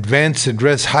advanced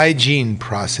address hygiene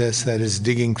process that is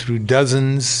digging through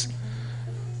dozens,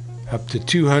 up to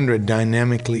 200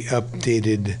 dynamically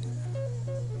updated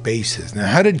bases. Now,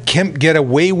 how did Kemp get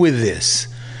away with this?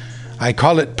 I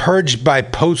call it purged by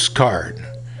postcard.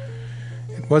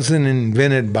 It wasn't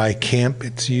invented by Kemp.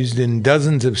 It's used in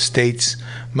dozens of states,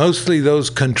 mostly those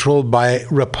controlled by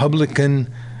Republican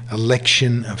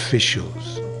election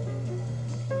officials.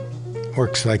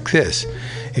 Works like this.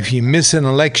 If you miss an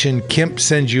election, Kemp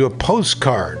sends you a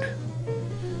postcard.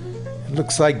 It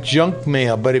looks like junk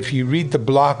mail, but if you read the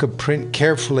block of print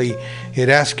carefully, it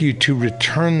asks you to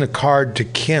return the card to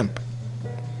Kemp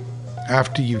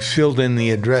after you've filled in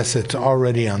the address that's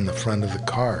already on the front of the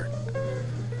card.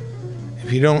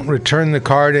 If you don't return the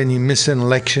card and you miss an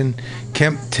election,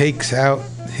 Kemp takes out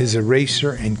his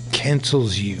eraser and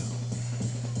cancels you.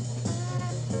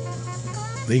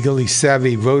 Legally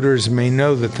savvy voters may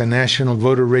know that the National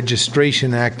Voter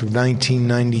Registration Act of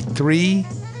 1993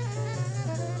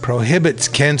 prohibits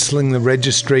canceling the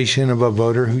registration of a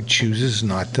voter who chooses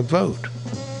not to vote.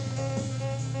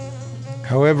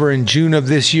 However, in June of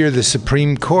this year, the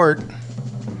Supreme Court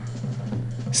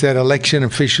said election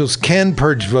officials can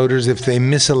purge voters if they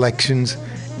miss elections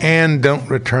and don't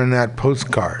return that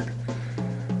postcard,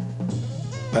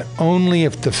 but only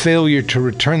if the failure to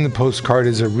return the postcard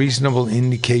is a reasonable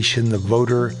indication the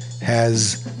voter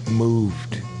has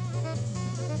moved.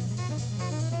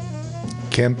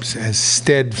 Kemp has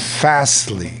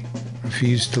steadfastly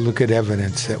refused to look at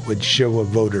evidence that would show a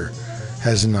voter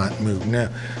has not moved. Now,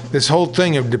 this whole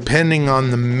thing of depending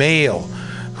on the mail,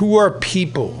 who are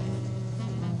people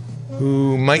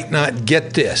who might not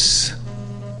get this,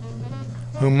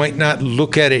 who might not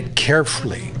look at it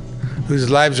carefully, whose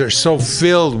lives are so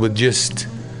filled with just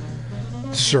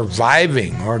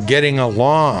surviving or getting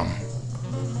along?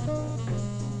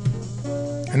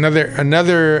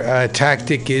 Another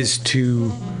tactic is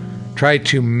to try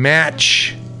to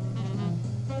match.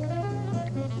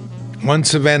 One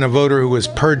Savannah voter who was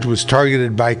purged was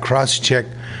targeted by Crosscheck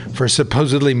for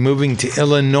supposedly moving to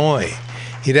Illinois.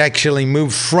 He'd actually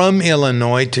moved from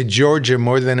Illinois to Georgia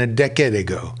more than a decade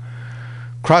ago.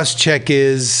 Crosscheck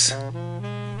is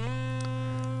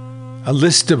a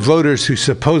list of voters who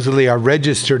supposedly are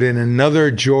registered in another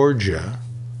Georgia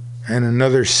and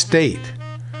another state.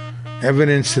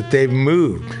 Evidence that they've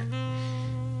moved.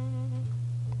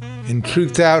 In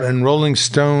Truth Out and Rolling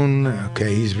Stone,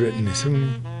 okay, he's written this.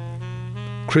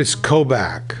 Chris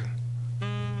Kobach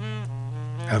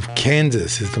of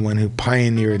Kansas is the one who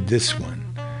pioneered this one.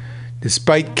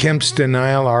 Despite Kemp's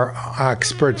denial, our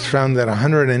experts found that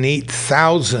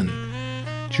 108,000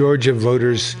 Georgia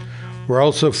voters were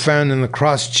also found in the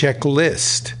cross-check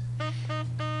list.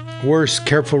 Worse,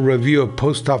 careful review of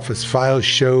post office files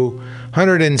show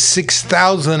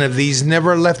 106,000 of these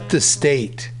never left the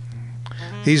state.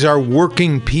 These are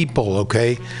working people,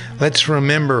 okay? Let's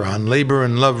remember, on Labor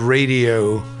and Love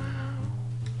Radio,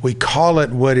 we call it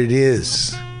what it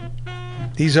is.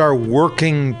 These are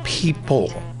working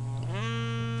people,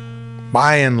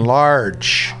 by and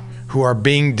large, who are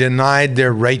being denied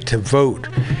their right to vote.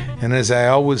 And as I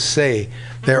always say,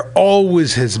 there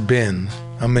always has been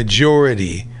a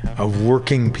majority of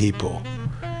working people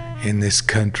in this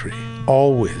country.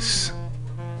 Always.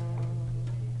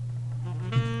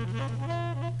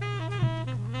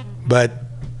 But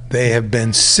they have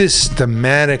been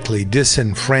systematically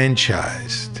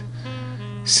disenfranchised,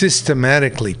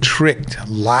 systematically tricked,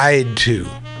 lied to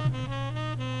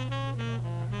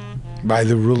by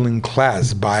the ruling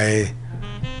class, by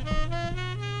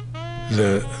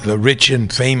the rich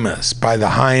and famous, by the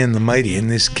high and the mighty, in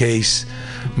this case,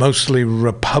 mostly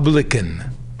Republican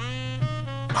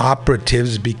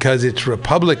operatives, because it's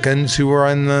Republicans who are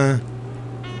in the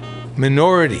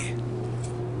minority.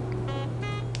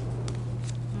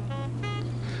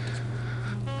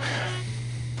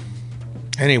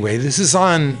 Anyway, this is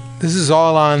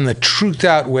all on the Truth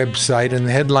Out website, and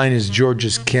the headline is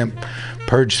Georgia's Kemp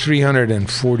purged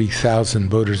 340,000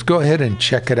 voters. Go ahead and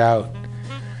check it out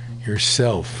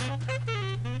yourself.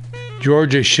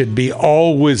 Georgia should be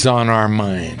always on our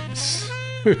minds.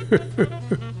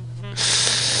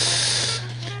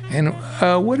 And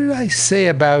what did I say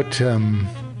about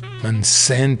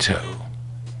Monsanto?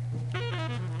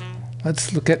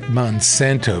 Let's look at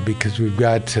Monsanto, because we've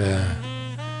got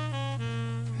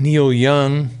Neil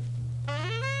Young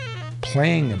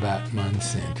playing about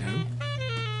Monsanto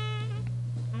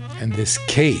and this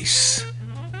case.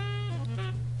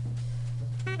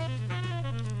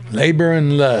 Labor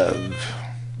and Love.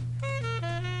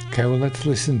 Okay, well, let's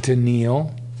listen to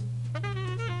Neil.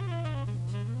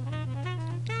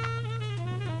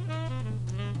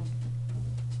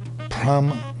 From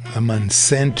the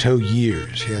Monsanto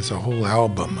years. He has a whole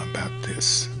album about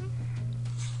this.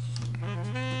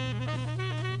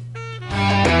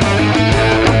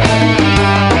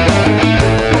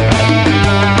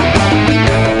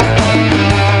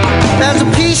 There's a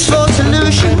peaceful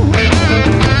solution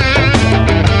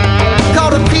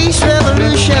called a peace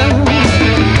revolution.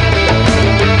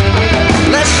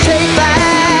 Let's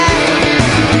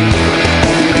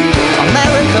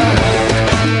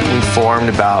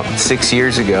 6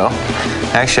 years ago.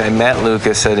 Actually, I met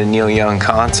Lucas at a Neil Young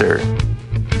concert.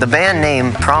 The band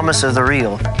name, Promise of the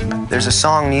Real. There's a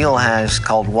song Neil has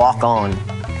called Walk On.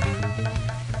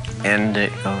 And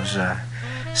it goes,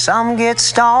 some get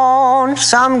stoned,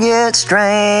 some get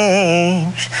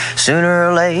strange. Sooner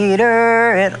or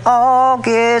later, it all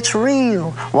gets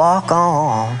real. Walk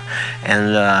on.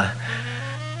 And,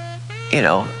 you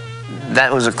know,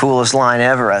 that was the coolest line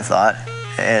ever, I thought.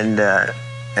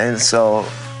 And so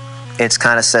it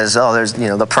kind of says, oh, there's, you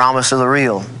know, the promise of the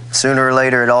real. Sooner or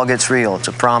later, it all gets real. It's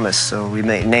a promise. So we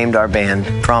named our band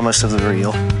Promise of the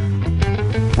Real.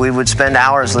 We would spend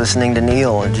hours listening to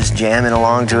Neil and just jamming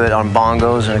along to it on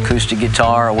bongos and acoustic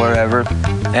guitar or wherever.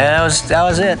 And that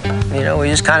was it. You know, we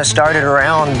just kind of started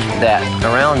around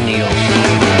Neil.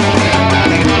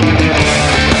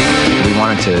 We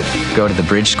wanted to go to the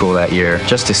bridge school that year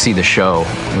just to see the show,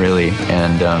 really.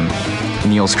 And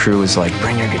Neil's crew was like,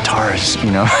 bring your guitars,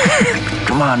 you know.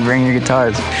 Come on, bring your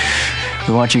guitars.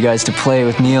 We want you guys to play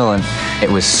with Neil. And it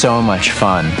was so much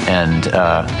fun. And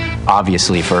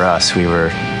obviously for us, we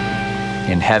were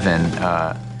in heaven.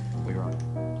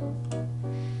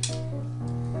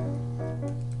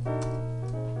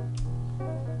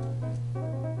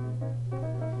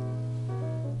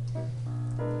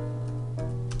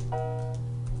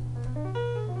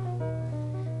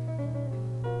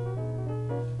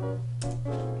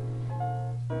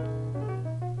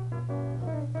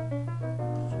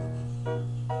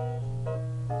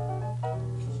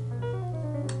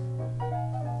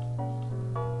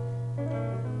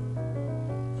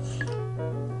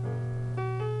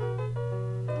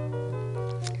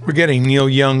 We're getting Neil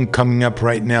Young coming up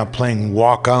right now playing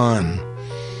Walk On.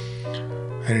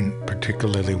 I didn't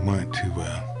particularly want to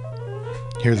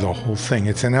hear the whole thing.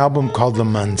 It's an album called The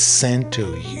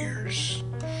Monsanto Years.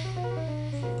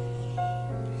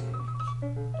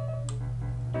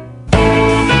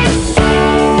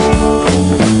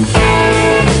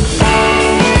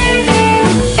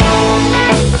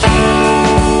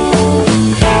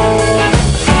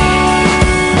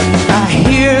 I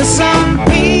hear some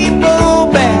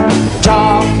people been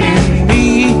talking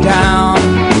me down.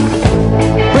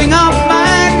 Bring up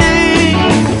my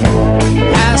name,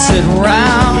 pass it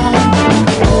round.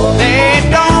 They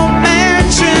don't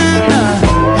mention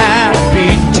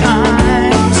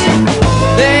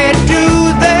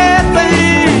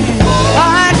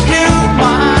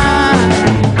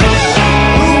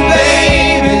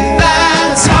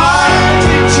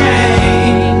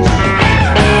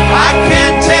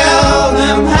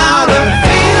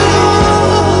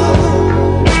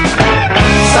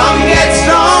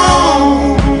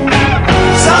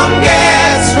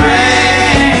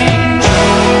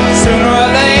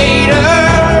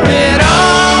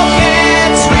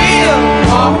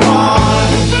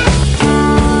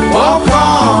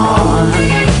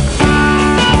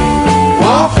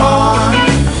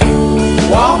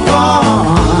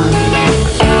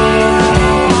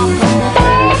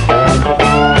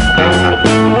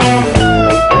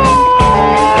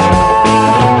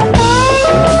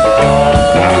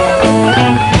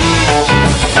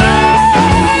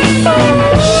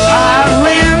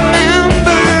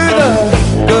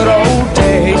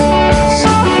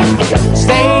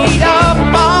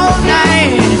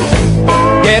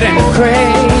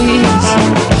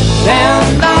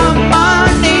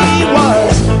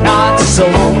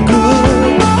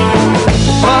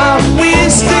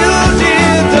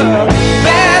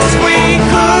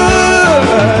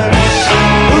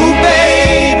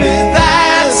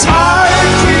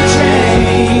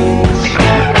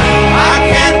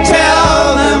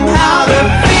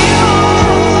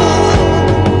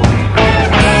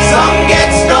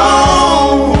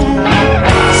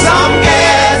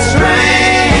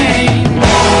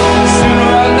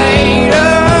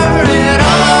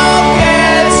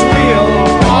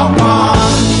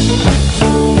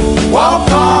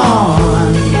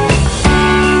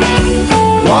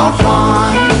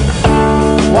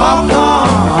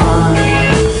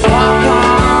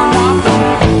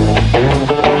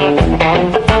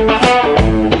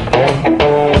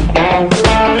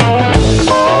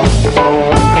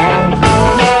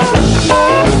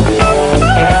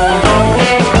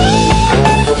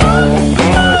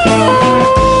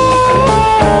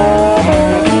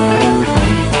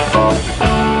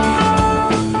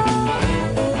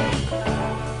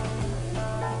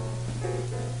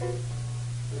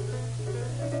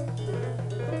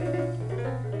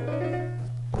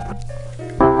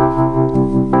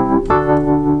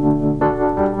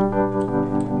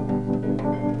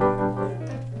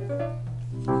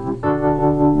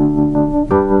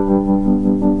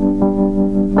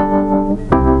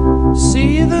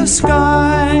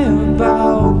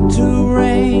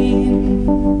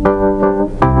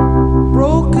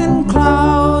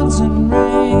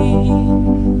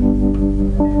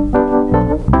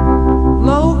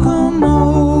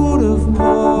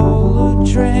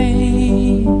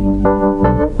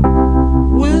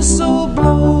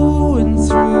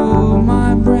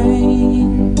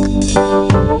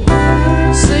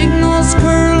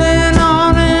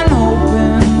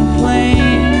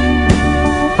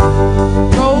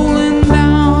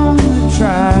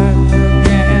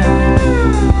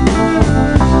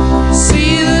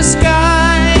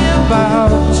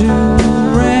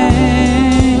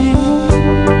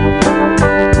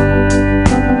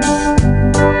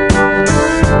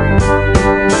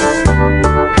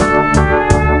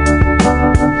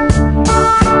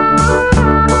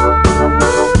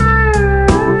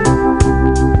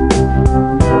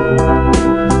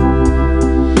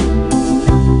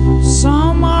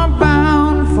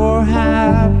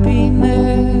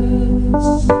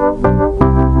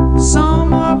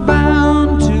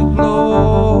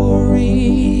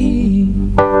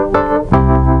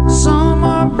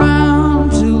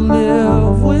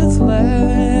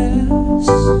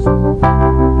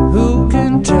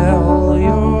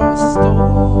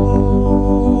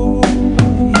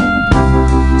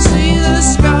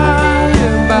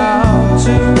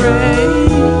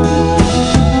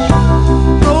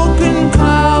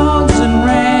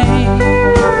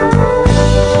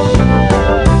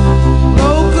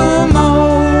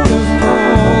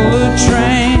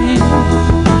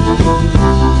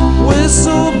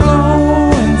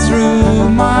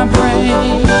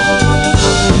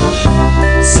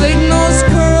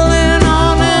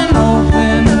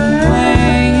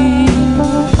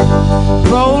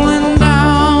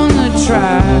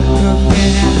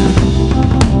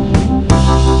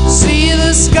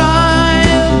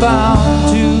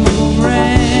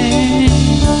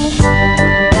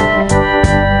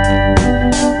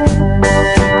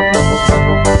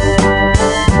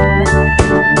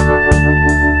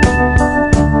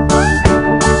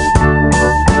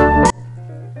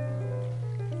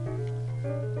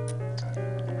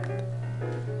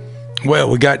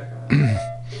we got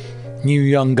Neil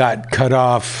Young got cut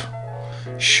off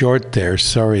short there.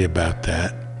 Sorry about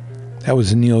that. That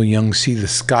was Neil Young, See the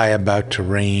Sky About to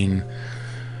Rain,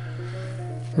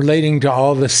 relating to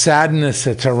all the sadness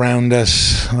that's around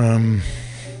us.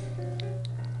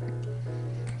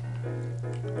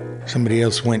 Somebody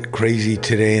else went crazy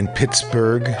today in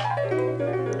Pittsburgh.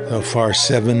 So far,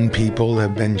 7 people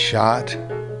have been shot.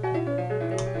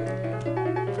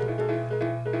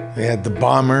 They had the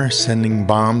bomber sending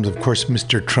bombs. Of course,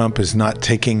 Mr. Trump is not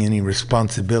taking any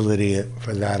responsibility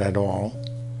for that at all.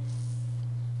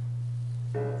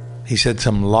 He said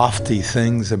some lofty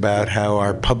things about how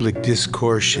our public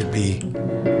discourse should be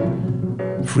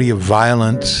free of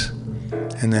violence,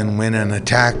 and then went and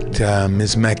attacked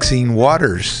Ms. Maxine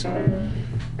Waters,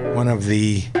 one of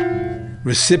the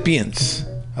recipients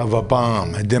of a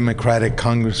bomb, a Democratic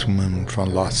congresswoman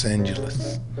from Los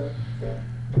Angeles,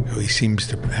 who he seems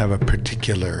to have a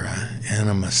particular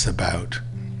animus about.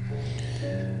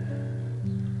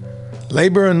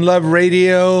 Labor and Love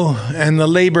Radio and the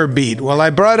Labor Beat. Well, I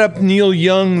brought up Neil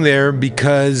Young there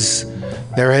because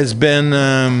there has been,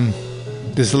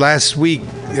 this last week,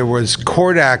 there was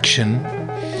court action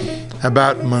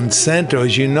about Monsanto,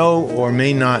 as you know or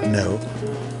may not know.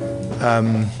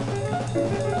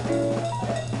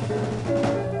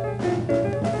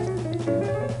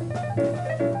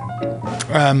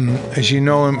 As you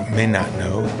know or may not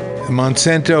know,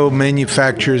 Monsanto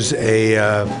manufactures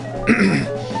a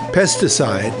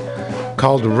pesticide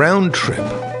called Roundup,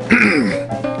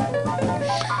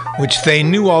 which they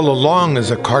knew all along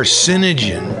as a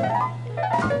carcinogen,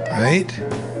 right?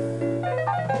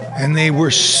 And they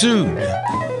were sued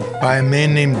by a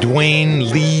man named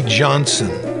Dwayne Lee Johnson.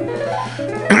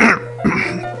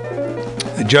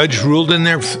 The judge ruled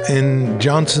in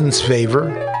Johnson's favor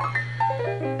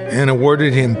and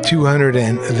awarded him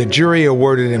the jury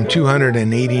awarded him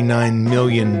 $289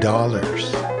 million.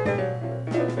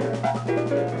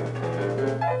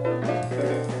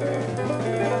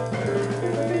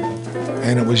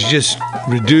 And it was just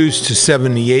reduced to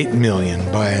 $78 million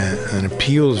by an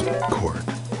appeals court.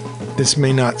 This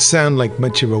may not sound like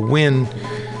much of a win,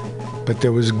 but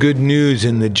there was good news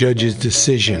in the judge's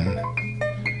decision.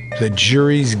 The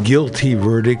jury's guilty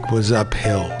verdict was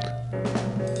upheld.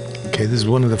 Okay, this is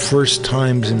one of the first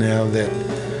times now that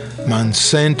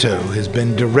Monsanto has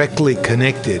been directly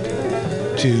connected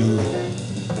to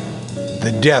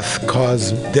the deaths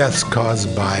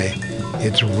caused by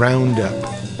its Roundup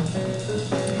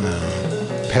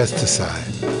pesticide.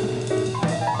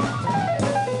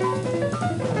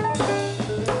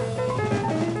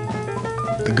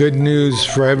 The good news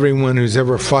for everyone who's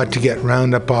ever fought to get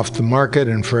Roundup off the market,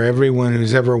 and for everyone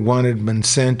who's ever wanted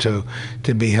Monsanto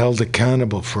to be held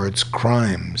accountable for its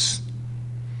crimes.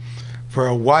 For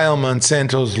a while,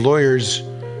 Monsanto's lawyers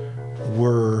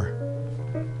were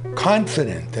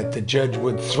confident that the judge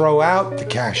would throw out the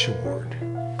cash award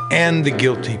and the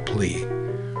guilty plea.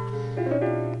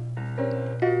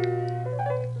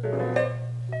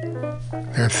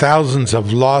 There are thousands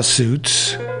of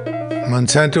lawsuits.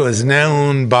 Monsanto is now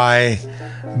owned by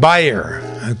Bayer,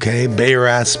 Bayer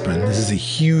Aspirin. This is a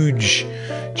huge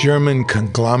German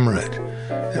conglomerate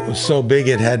that was so big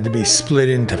it had to be split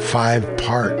into 5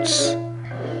 parts.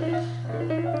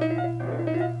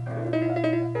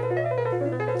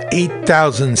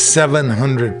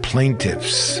 8,700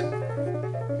 plaintiffs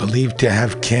believed to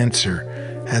have cancer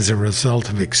as a result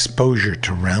of exposure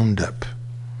to Roundup.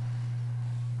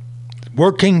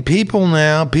 Working people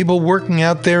now, people working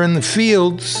out there in the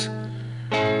fields,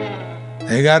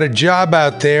 they got a job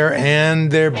out there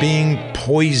and they're being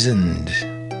poisoned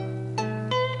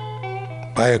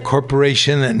by a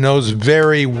corporation that knows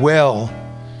very well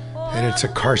that it's a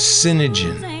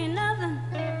carcinogen.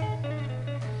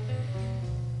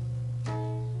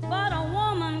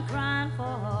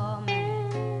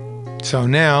 So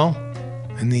now,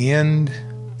 in the end,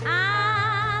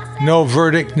 no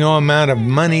verdict, no amount of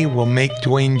money will make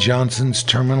Dwayne Johnson's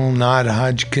terminal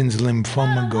non-Hodgkin's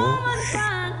lymphoma go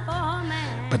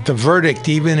away. But the verdict,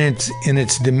 even in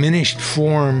its diminished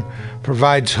form,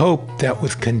 provides hope that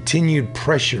with continued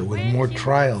pressure, with more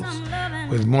trials,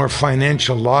 with more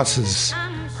financial losses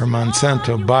for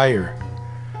Monsanto Bayer,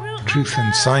 truth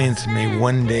and science may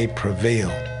one day prevail.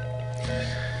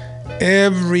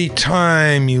 Every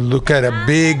time you look at a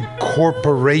big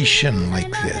corporation like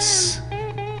this,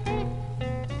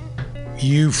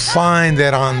 you find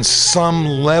that on some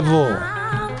level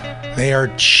they are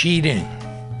cheating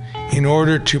in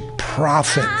order to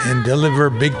profit and deliver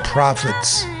big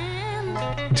profits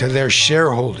to their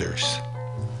shareholders.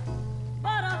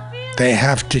 They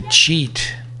have to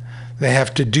cheat. They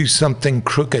have to do something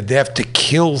crooked. They have to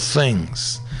kill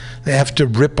things. They have to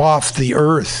rip off the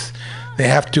earth. They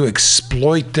have to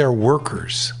exploit their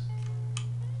workers.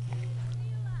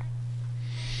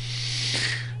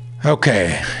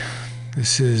 Okay,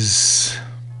 this is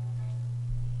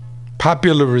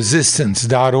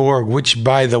popularresistance.org, which,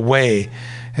 by the way,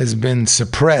 has been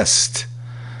suppressed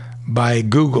by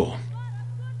Google.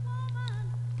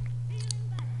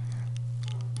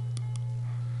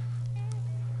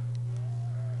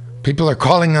 People are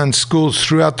calling on schools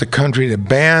throughout the country to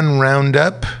ban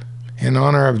Roundup in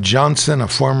honor of Johnson, a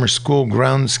former school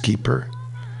groundskeeper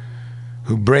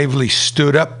who bravely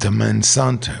stood up to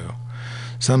Monsanto.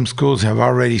 Some schools have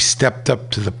already stepped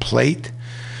up to the plate,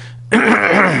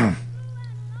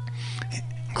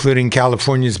 including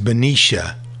California's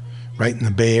Benicia, right in the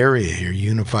Bay Area here,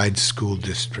 Unified School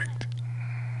District.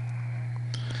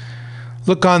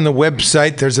 Look on the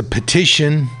website, there's a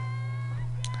petition.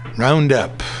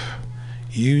 Roundup,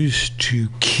 used to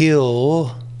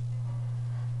kill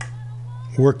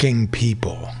working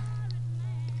people.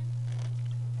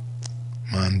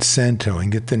 Monsanto, and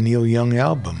get the Neil Young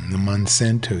album, The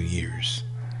Monsanto Years.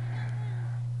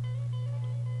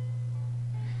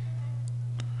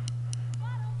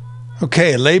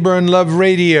 Okay, Labor and Love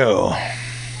Radio.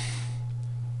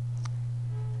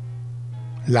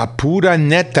 La Pura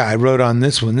Neta, I wrote on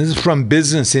this one. This is from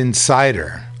Business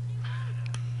Insider.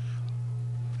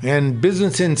 And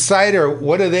Business Insider,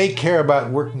 what do they care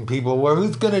about working people? Well,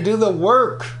 who's going to do the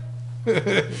work?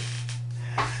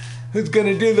 Who's going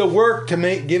to do the work to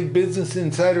give Business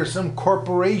Insider some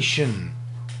corporation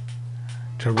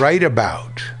to write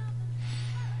about?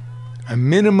 A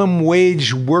minimum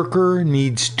wage worker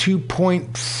needs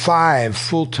 2.5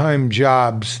 full-time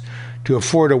jobs to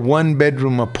afford a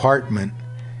one-bedroom apartment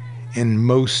in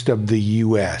most of the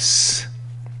U.S.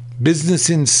 Business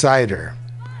Insider.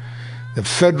 The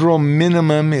federal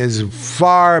minimum is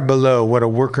far below what a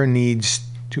worker needs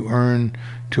to earn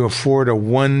to afford a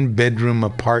one-bedroom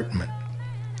apartment.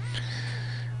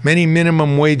 Many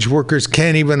minimum wage workers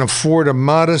can't even afford a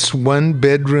modest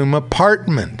one-bedroom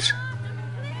apartment.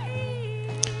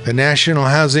 The national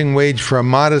housing wage for a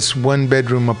modest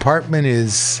one-bedroom apartment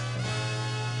is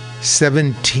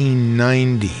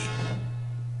 $17.90.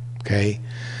 Okay?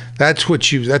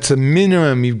 That's a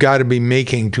minimum you've got to be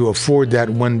making to afford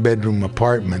that one-bedroom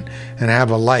apartment and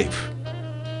have a life.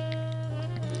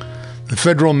 The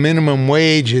federal minimum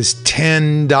wage is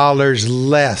 $10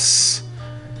 less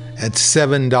at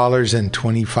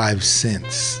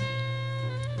 $7.25.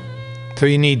 So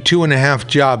you need 2.5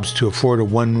 jobs to afford a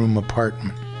one-room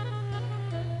apartment.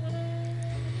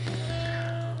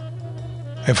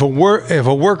 If a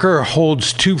worker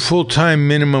holds 2 full-time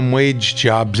minimum wage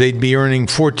jobs, they'd be earning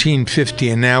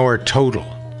 $14.50 an hour total,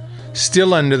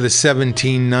 still under the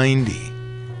 $17.90.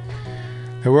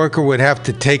 The worker would have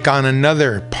to take on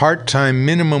another part-time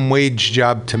minimum wage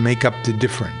job to make up the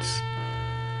difference.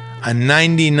 A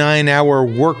 99-hour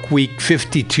work week,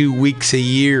 52 weeks a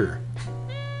year.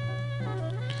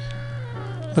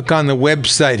 Look on the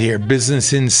website here,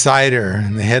 Business Insider,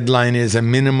 and the headline is A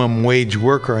Minimum Wage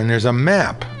Worker, and there's a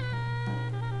map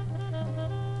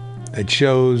that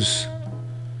shows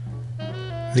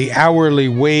the hourly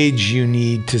wage you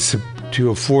need to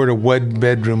afford a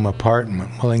one-bedroom apartment.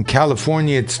 Well, in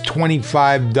California, it's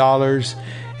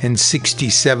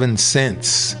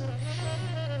 $25.67.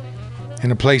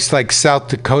 In a place like South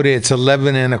Dakota, it's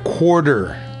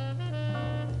 $11.25.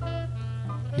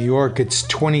 New York, it's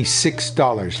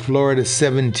 $26. Florida,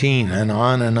 $17, and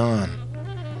on and on.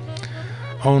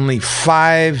 Only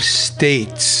 5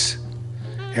 states,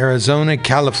 Arizona,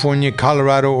 California,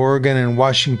 Colorado, Oregon, and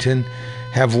Washington,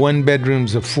 have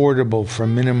one-bedrooms affordable for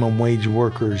minimum wage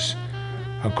workers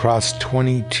across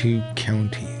 22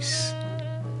 counties.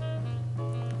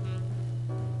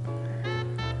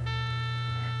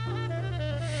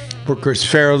 Workers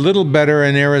fare a little better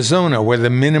in Arizona, where the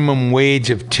minimum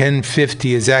wage of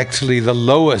 $10.50 is actually the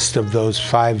lowest of those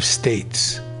 5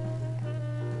 states.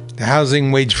 The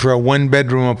housing wage for a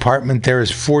one-bedroom apartment there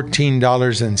is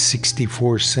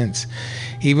 $14.64.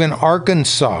 Even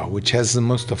Arkansas, which has the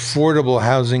most affordable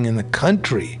housing in the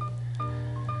country,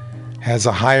 has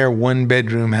a higher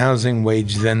one-bedroom housing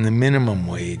wage than the minimum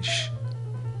wage,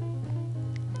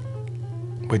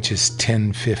 which is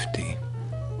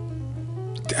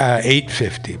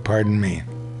 $8.50, pardon me.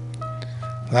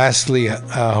 Lastly,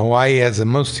 Hawaii has the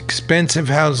most expensive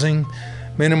housing.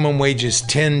 Minimum wage is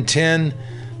 $10.10.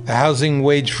 The housing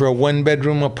wage for a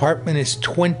one-bedroom apartment is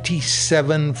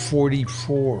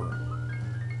 $27.44.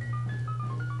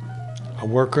 A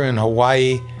worker in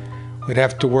Hawaii would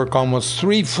have to work almost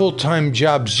 3 full-time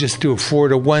jobs just to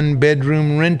afford a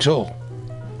 1-bedroom rental.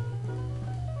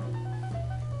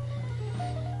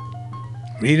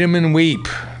 Read 'em and weep.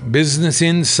 Business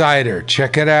Insider.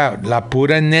 Check it out. La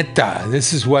pura neta.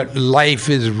 This is what life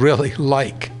is really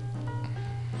like.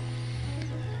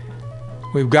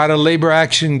 We've got a labor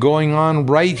action going on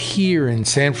right here in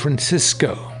San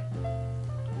Francisco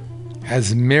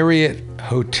as Marriott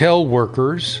hotel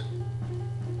workers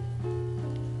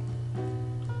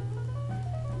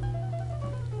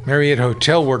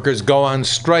go on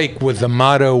strike with the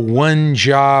motto, "One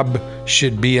job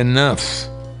should be enough."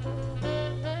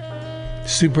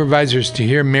 Supervisors to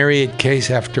hear Marriott case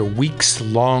after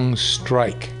weeks-long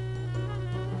strike.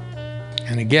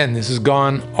 And again, this has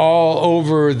gone all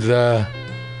over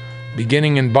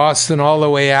beginning in Boston, all the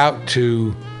way out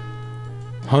to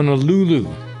Honolulu,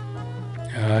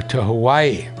 to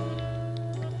Hawaii.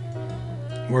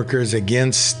 Workers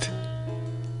against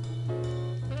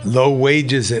low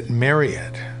wages at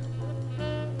Marriott.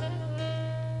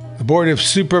 The Board of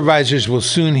Supervisors will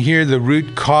soon hear the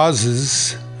root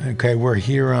causes. Okay, we're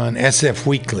here on SF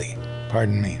Weekly,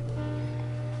 pardon me.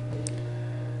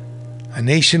 A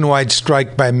nationwide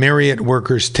strike by Marriott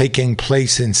workers taking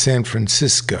place in San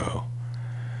Francisco.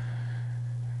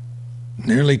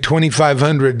 Nearly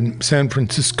 2,500 San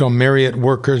Francisco Marriott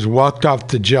workers walked off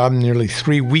the job nearly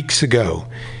 3 weeks ago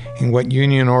in what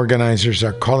union organizers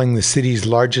are calling the city's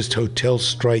largest hotel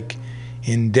strike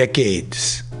in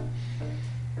decades.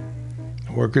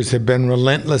 Workers have been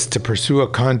relentless to pursue a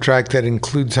contract that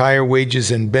includes higher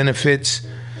wages and benefits,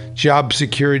 job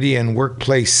security, and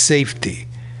workplace safety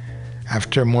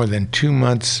after more than 2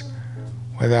 months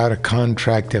without a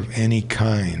contract of any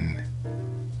kind.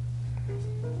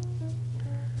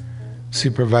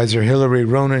 Supervisor Hillary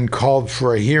Ronan called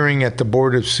for a hearing at the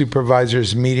Board of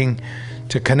Supervisors meeting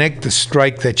to connect the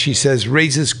strike that she says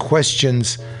raises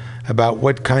questions about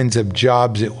what kinds of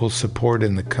jobs it will support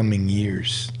in the coming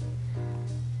years.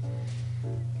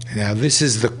 Now, this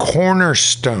is the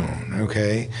cornerstone,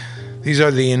 okay? These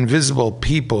are the invisible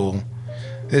people.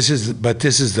 This is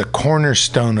the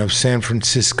cornerstone of San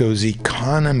Francisco's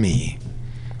economy,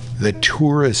 the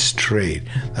tourist trade,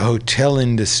 the hotel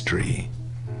industry.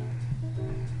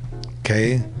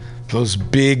 Okay? Those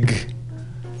big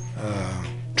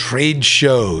trade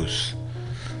shows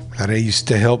that I used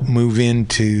to help move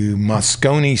into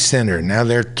Moscone Center. Now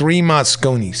there are 3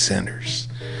 Moscone Centers.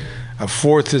 A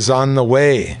 4th is on the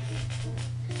way.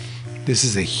 This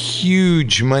is a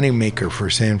huge moneymaker for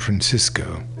San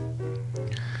Francisco.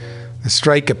 The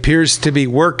strike appears to be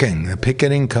working. The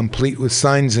picketing, complete with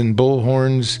signs and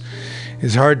bullhorns,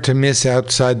 is hard to miss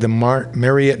outside the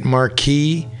Marriott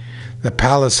Marquis, the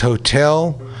Palace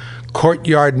Hotel,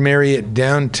 Courtyard Marriott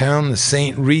downtown, the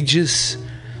St. Regis,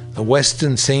 the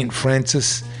Westin St.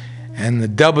 Francis, and the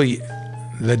W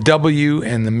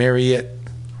and the Marriott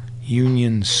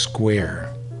Union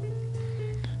Square.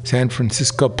 San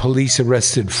Francisco police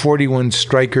arrested 41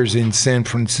 strikers in San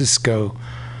Francisco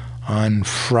on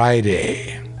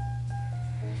Friday.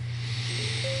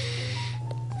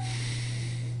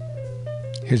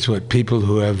 Here's what people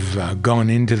who have gone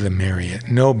into the Marriott.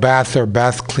 No bath or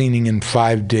bath cleaning in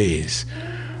 5 days.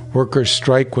 Workers'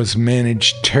 strike was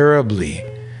managed terribly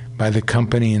by the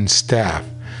company and staff.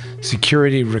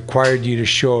 Security required you to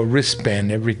show a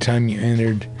wristband every time you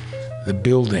entered the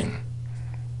building.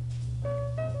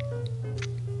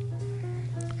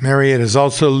 Marriott is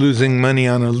also losing money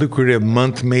on a lucrative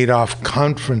month made off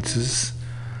conferences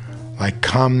like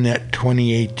ComNet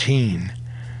 2018.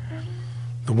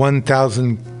 The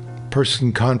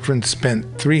 1,000-person conference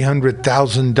spent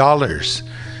 $300,000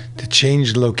 to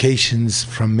change locations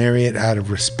from Marriott out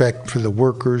of respect for the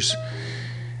workers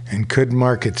and could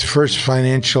mark its first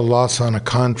financial loss on a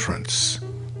conference,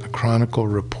 the Chronicle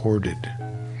reported.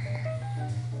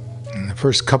 In the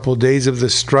first couple days of the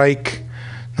strike,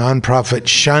 nonprofit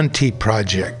Shanti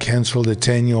Project canceled its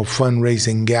annual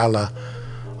fundraising gala,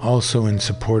 also in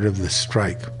support of the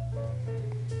strike.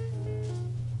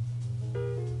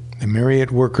 The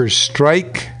Marriott workers'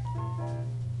 strike,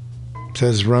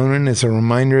 says Ronan, is a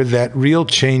reminder that real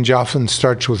change often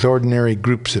starts with ordinary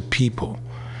groups of people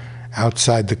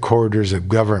outside the corridors of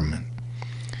government.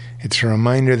 It's a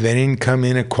reminder that income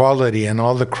inequality and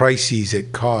all the crises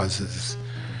it causes,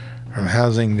 from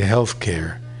housing to health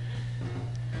care,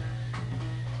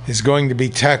 is going to be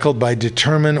tackled by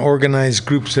determined, organized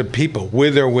groups of people,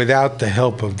 with or without the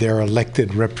help of their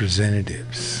elected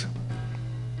representatives.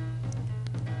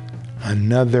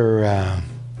 Another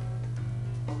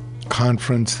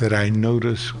conference that I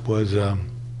noticed was a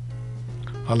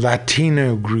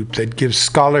Latino group that gives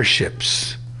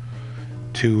scholarships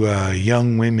to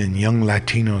young women, young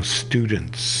Latino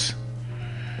students.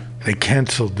 They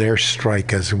canceled their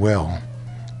strike as well.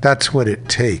 That's what it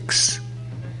takes.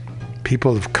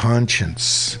 People of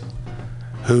conscience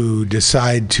who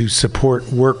decide to support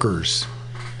workers,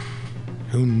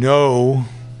 who know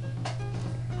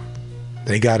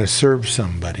they got to serve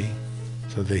somebody,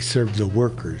 so they serve the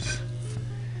workers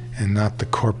and not the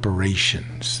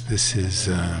corporations. This is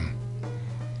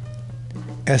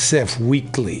SF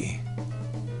Weekly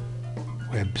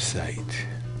website.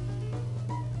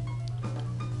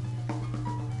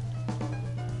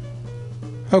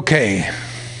 Okay,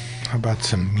 how about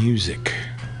some music?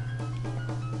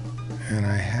 And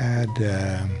I had,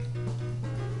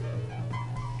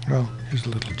 well, here's a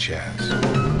little jazz.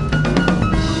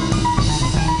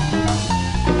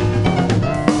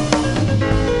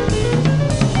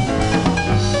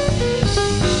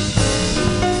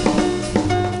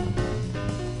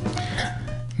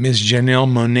 Ms. Janelle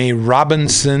Monáe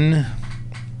Robinson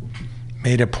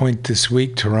made a point this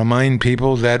week to remind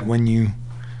people that when you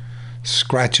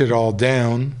scratch it all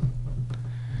down,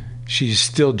 she's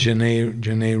still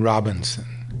Janelle Robinson.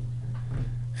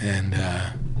 And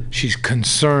she's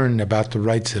concerned about the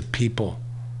rights of people.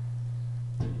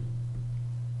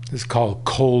 It's called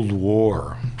Cold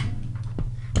War.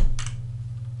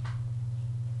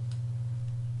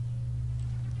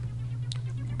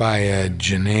 By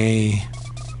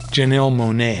Janelle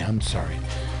Monáe, I'm sorry.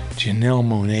 Janelle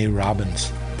Monáe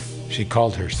Robinson. She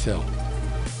called herself.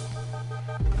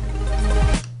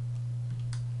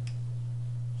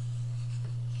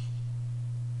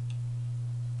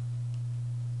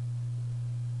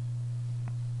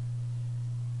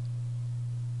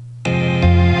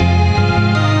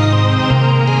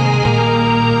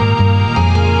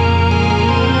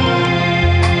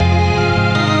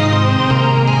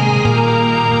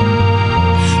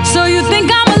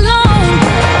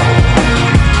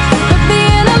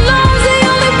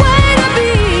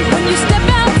 When you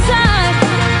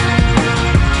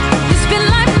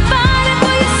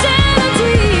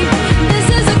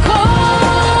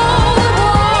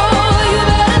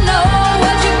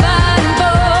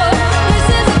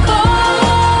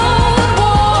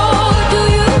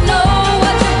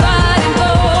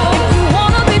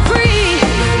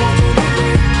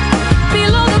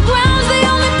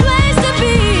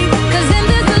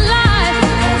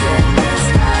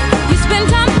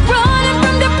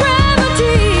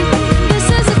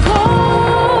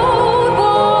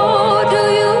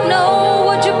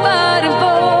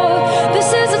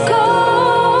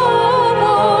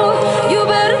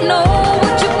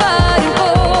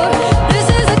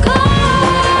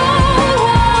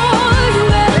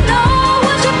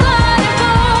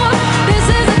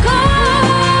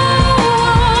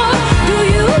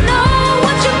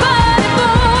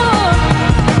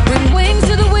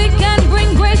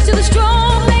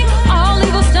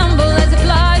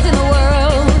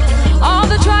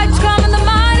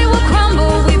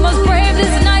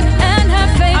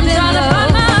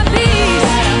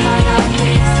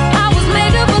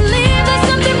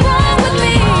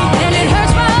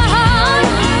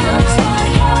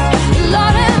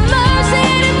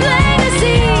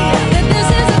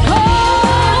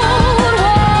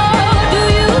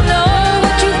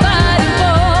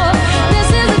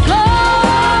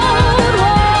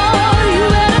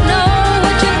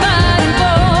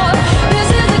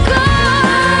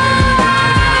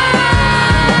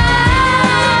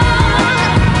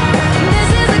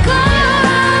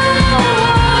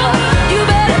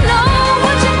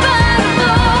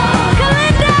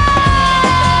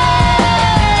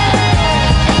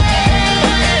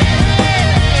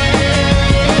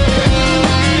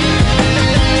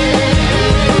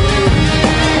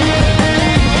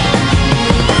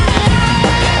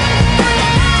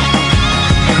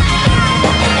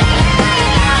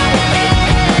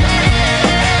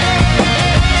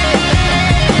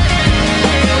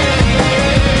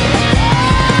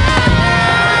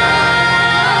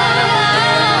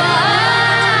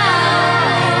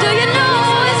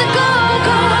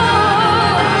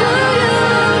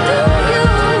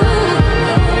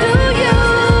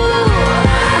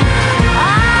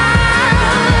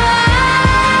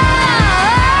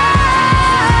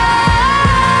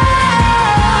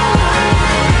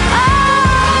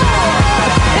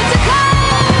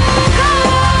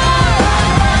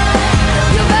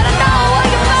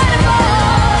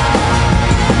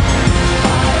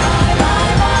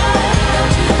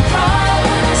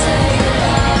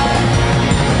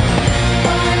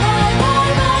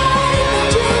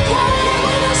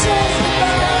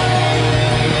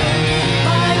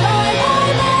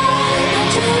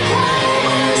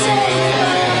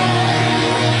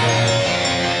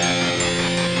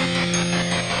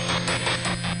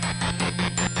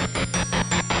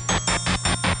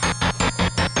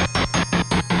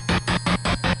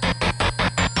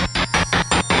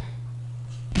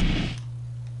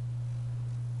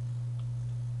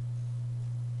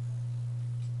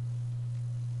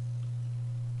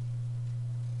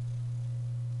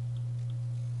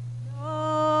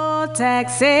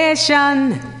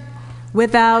Taxation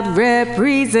without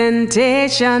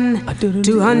representation.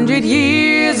 200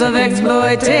 years of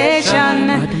exploitation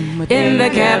in the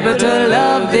capital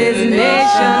of this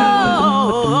nation.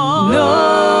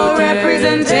 No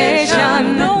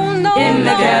representation in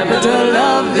the capital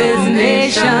of this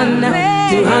nation.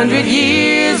 200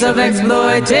 years of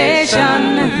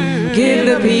exploitation. Give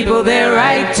the people their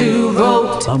right to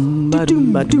vote.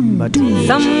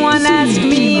 Someone asked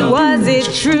me, was it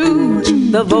true?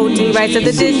 The voting rights of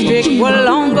the district were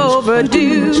long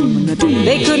overdue.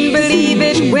 They couldn't believe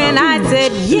it when I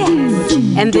said yes.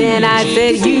 And then I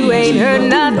said, you ain't heard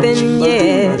nothing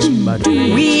yet.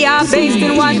 We are based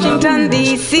in Washington,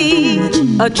 D.C.,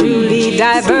 a truly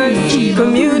diverse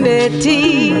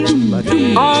community.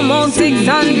 Almost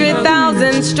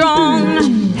 600,000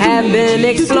 strong have been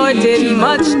exploited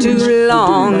much too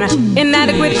long.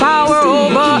 Inadequate power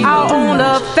over our own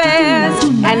affairs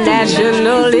and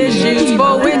national issues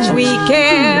for which we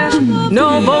care.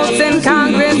 No votes in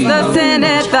Congress, the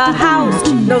Senate, the House.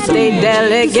 No state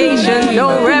delegation,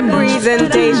 no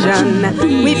representation.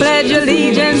 We pledge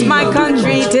allegiance, my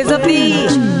country, 'tis a plea.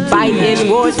 Fight in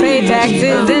wars, pay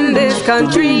taxes in this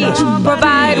country.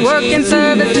 Provide work and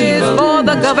services for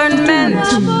the government.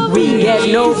 We get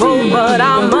no vote, but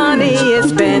our money is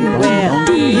spent. Well,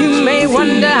 you may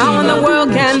wonder how in the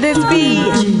world can this be?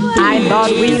 I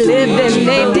thought we lived in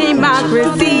a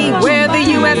democracy where the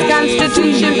U.S.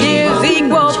 Constitution gives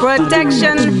equal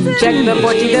protection. Check the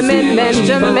 14th Amendment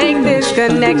to make this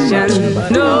connection.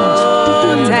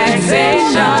 No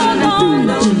taxation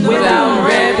without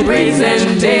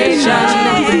representation.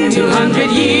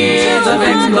 200 years of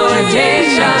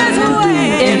exploitation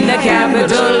in the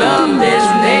capital of this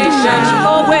nation.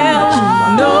 Oh well,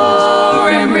 no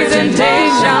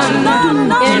representation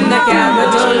in the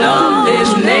capital of this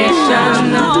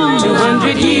nation.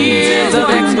 200 years of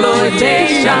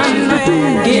exploitation.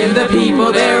 Give the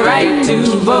people their right to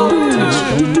vote.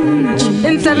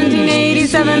 In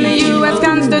 1787, the U.S.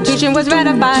 Constitution was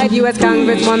ratified. U.S.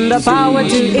 Congress won the power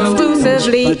to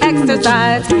exclusively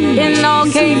exercise, in all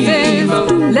cases,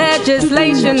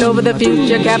 legislation over the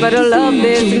future capital of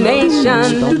this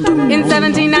nation. In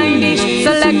 1790,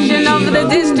 selection of the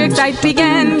district sites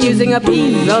began, using a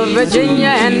piece of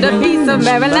Virginia and a piece of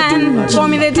Maryland,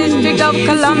 forming the District of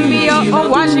Columbia or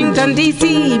Washington,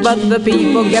 D.C. But the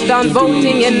people kept on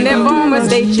voting in their former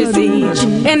states, you see.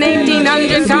 In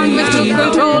 1800, Congress took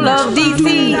control of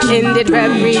D.C., ended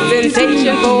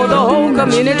representation for the whole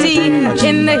community.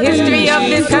 In the history of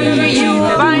this country, you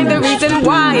will find the reason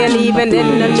why, and even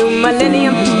in the new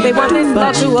millennium, they want this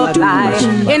law to apply.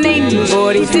 In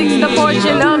 1846, the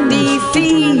portion of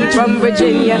D.C. from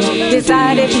Virginia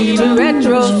decided to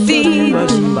retrocede.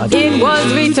 It was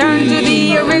returned to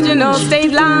the original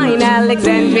state line.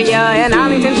 Alexandria and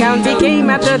Arlington County came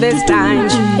after this time.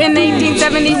 In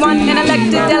 1871, an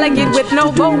elected delegate with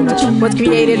no vote was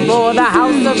created for the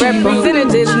House of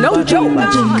Representatives. No joke.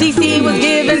 D.C. was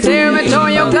given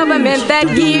territorial government that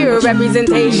year.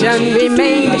 Representation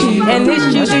remained an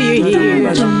issue, do you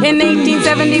hear? In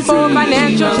 1874,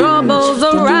 financial troubles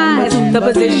arise. The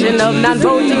position of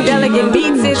non-voting delegate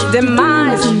meets its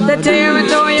demise. The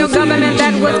territorial government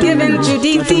that was given to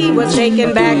D.C. was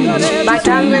taken back by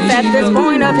Congress at this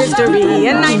point of history.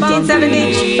 In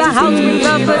 1970, the House brings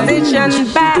the position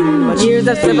back. Years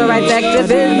of civil rights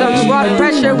activism brought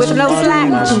pressure with no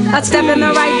slack. A step in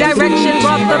the right direction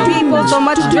brought the people so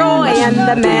much joy, and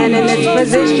the man in its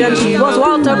position was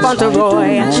Walter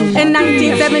Fauntleroy. In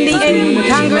 1978,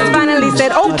 Congress finally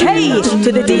said okay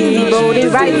to the D.C.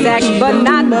 Voting Rights Act, but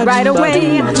not right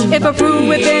away. If approved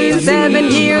within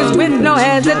 7 years with no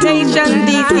hesitation,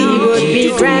 D.C. would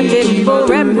be granted full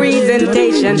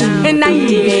representation. In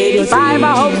 1985,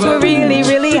 our hopes were really,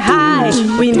 really high.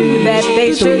 We knew that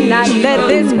they should not let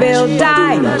this bill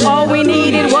die. All we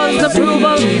needed was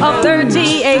approval of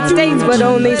 38 states, but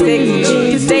only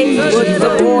 16 states would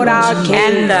support our case.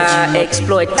 And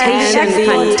exploitation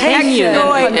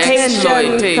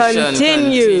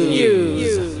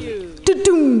continues.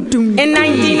 In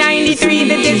 1993,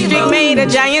 the district made a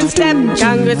giant step.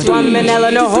 Congresswoman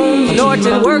Eleanor Holmes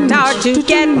Norton worked hard to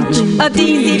get a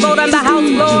D.C. vote on the House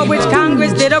floor, which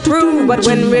Congress did approve. But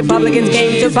when Republicans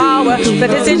came to power, the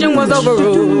decision was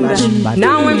overruled.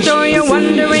 Now I'm sure you're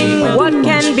wondering, what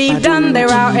can can be done. There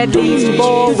are at least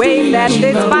 4 ways that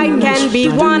this fight can be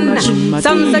won.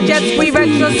 Some suggest we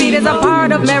retrocede as a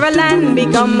part of Maryland,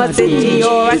 become a city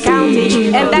or a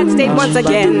county, and that state once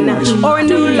again. Or a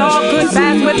new law could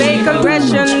pass with a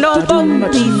congressional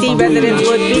vote. D.C. residents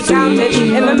would be counted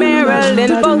in the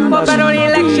Maryland vote for federal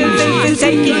elections since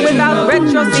taking without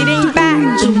retroceding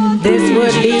back. This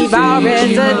would leave our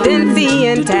residency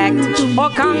intact. Or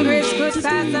Congress could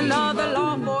pass another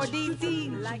law for D.C.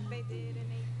 like they did in...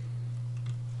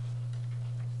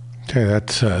 Okay,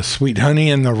 that's Sweet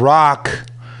Honey and the Rock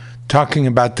talking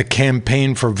about the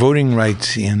campaign for voting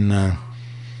rights in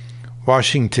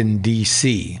Washington,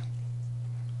 D.C.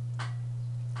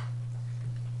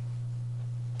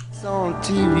 It's on a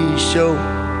TV show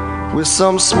with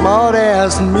some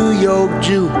smart-ass New York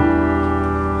Jew.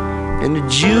 And the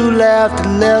Jew laughed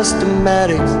at Lester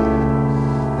Maddox,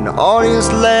 and the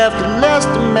audience laughed at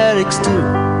Lester Maddox too.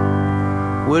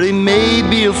 Well, he may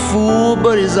be a fool,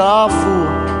 but he's our fool.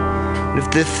 And if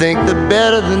they think they're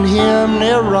better than him,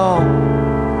 they're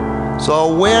wrong. So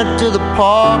I went to the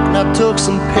park and I took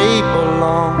some paper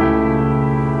along,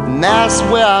 and that's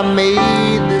where I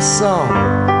made this song.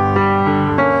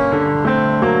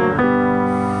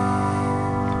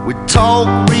 We talk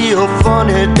real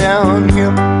funny down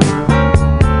here.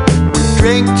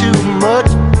 Drink too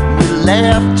much, we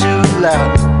laugh too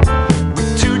loud.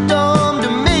 We're too dumb to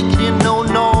make it in no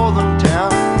northern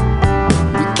town.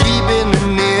 We're keeping the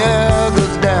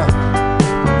niggas down.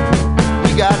 We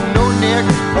got no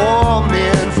niggas or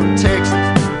men from Texas,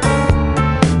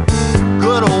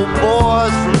 good old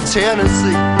boys from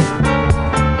Tennessee,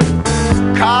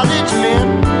 college men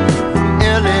from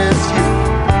LSU.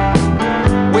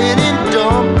 When in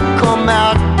dumb, come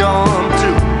out dumb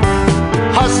too.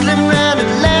 Hustling around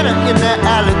Atlanta in their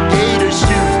alligator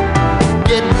shoes,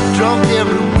 getting drunk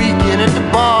every weekend at the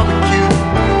barbecue.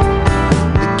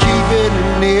 They're keeping the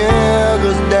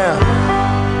niggas down.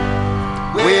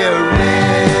 We're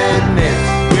rednecks,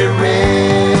 we're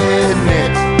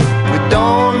rednecks. We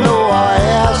don't know our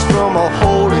ass from a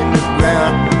hole in the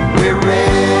ground. We're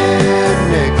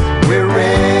rednecks, we're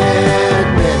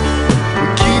rednecks.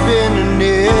 We're keeping the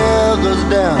niggas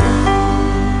down.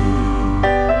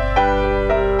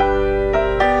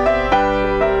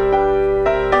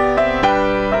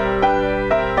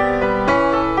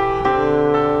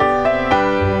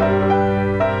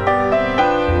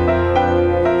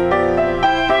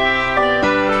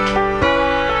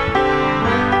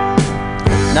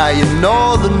 Now you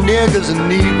know the nigga's a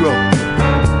Negro.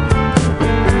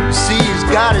 You see he's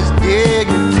got his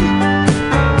dignity.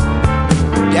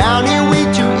 Down here we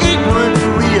too ignorant to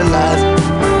realize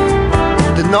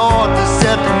the North has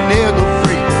set the nigga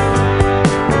free.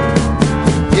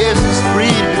 Yes, he's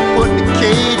free to be put in a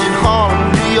cage in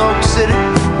Harlem, New York City.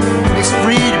 He's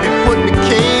free to be put in a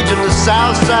cage on the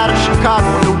south side of Chicago,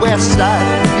 on the west side.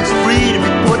 He's free to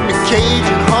be put in a cage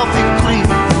in Humphrey,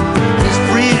 Cleveland. He's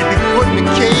free to be put in a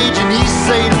cage in East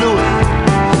St. Louis.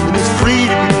 And he's free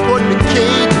to be put in a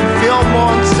cage in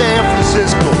Fillmore and San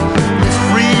Francisco. He's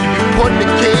free to be put in a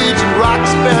cage in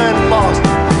Roxbury and Boston.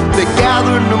 They're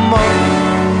gathering them up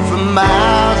from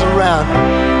miles around,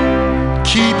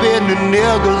 keeping the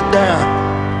niggas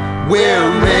down. We're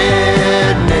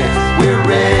rednecks, we're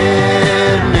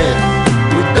rednecks.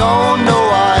 We don't know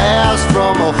our ass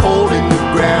from a hole in the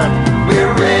ground.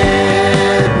 We're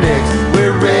rednecks,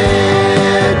 we're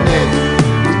rednecks.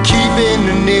 We're keeping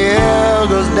the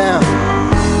niggas down.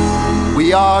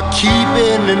 We are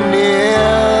keeping the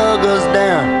niggas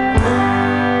down.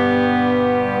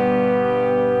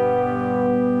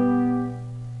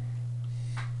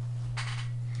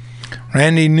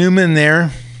 Randy Newman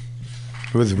there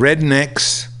with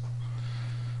Rednecks,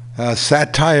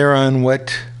 satire on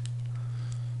what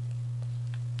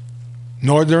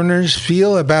Northerners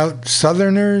feel about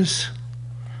Southerners,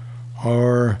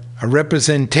 or a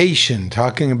representation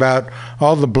talking about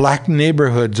all the black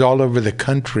neighborhoods all over the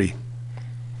country,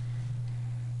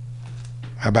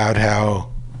 about how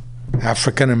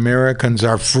African Americans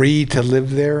are free to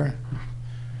live there.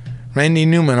 Randy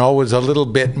Newman, always a little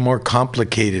bit more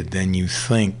complicated than you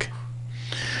think.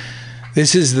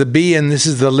 This is the B, and this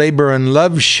is the Labor and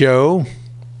Love show.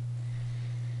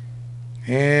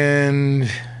 And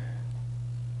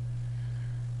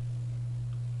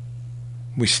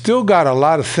we still got a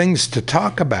lot of things to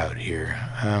talk about here.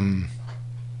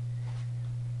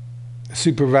 The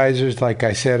supervisors, like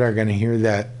I said, are going to hear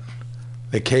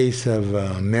the case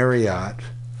of Marriott.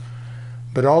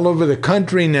 But all over the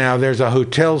country now, there's a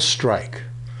hotel strike.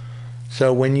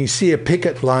 So when you see a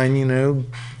picket line,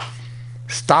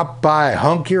 stop by,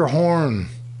 honk your horn,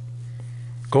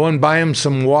 go and buy them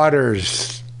some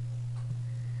waters.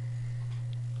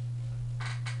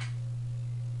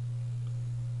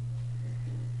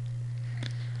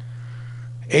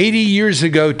 80 years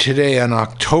ago today, on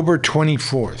October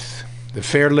 24th, the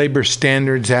Fair Labor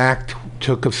Standards Act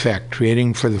took effect,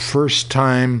 creating for the first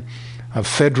time a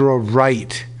federal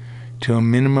right to a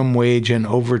minimum wage and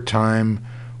overtime,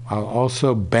 while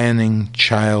also banning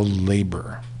child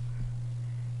labor.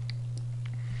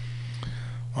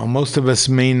 While most of us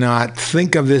may not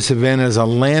think of this event as a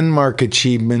landmark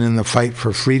achievement in the fight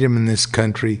for freedom in this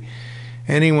country,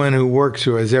 anyone who works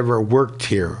or has ever worked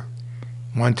here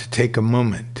want to take a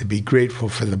moment to be grateful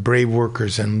for the brave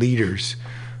workers and leaders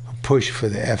who push for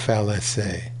the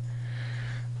FLSA.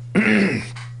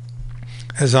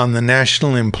 As on the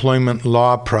National Employment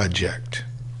Law Project.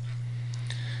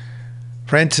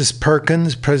 Frances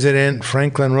Perkins, President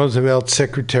Franklin Roosevelt's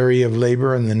Secretary of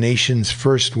Labor and the nation's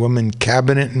first woman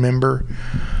cabinet member,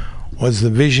 was the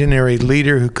visionary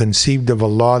leader who conceived of a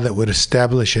law that would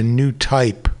establish a new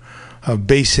type of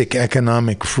basic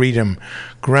economic freedom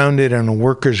grounded in a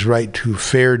worker's right to a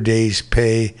fair day's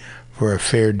pay for a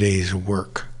fair day's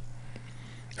work,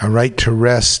 a right to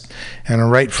rest, and a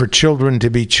right for children to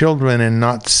be children and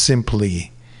not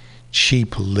simply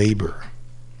cheap labor.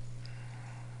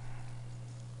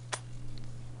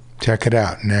 Check it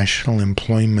out, National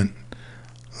Employment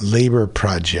Labor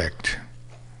Project.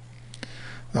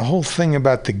 The whole thing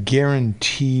about the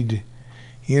guaranteed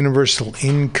universal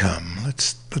income,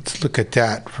 let's look at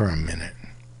that for a minute.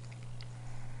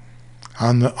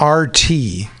 On the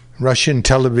RT, Russian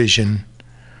television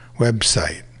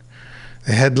website,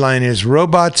 the headline is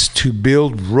 "Robots to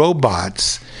Build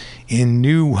Robots in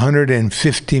New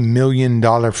 $150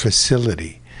 million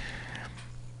Facility."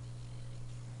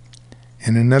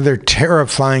 And another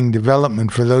terrifying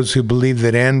development for those who believe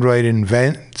that Android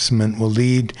advancement will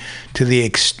lead to the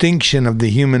extinction of the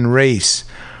human race.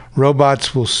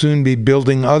 Robots will soon be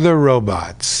building other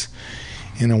robots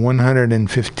in a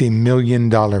 $150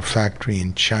 million factory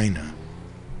in China.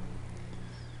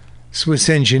 Swiss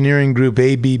engineering group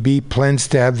ABB plans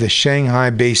to have the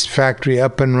Shanghai-based factory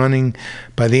up and running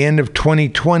by the end of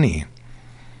 2020,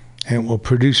 and it will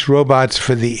produce robots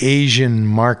for the Asian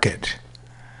market.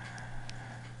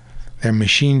 Their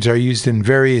machines are used in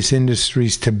various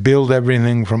industries to build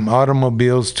everything from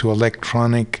automobiles to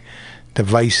electronic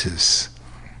devices.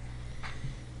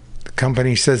 The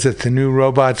company says that the new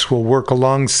robots will work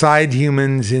alongside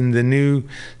humans in the new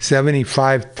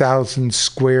 75,000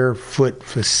 square foot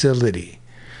facility.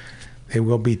 They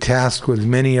will be tasked with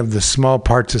many of the small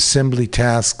parts assembly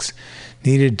tasks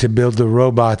needed to build the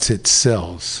robots it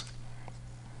sells.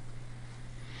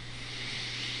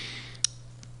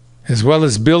 As well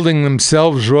as building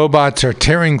themselves, robots are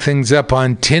tearing things up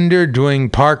on Tinder, doing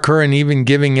parkour, and even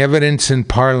giving evidence in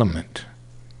Parliament.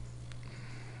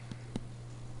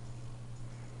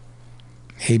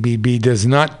 ABB does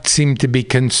not seem to be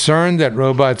concerned that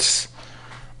robots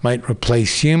might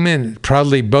replace humans. It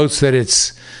proudly boasts that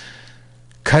it's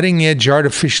cutting-edge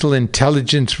artificial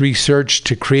intelligence research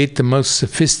to create the most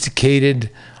sophisticated,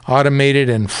 automated,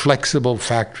 and flexible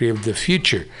factory of the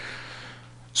future.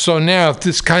 So now, if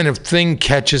this kind of thing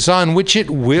catches on, which it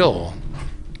will,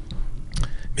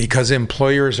 because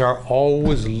employers are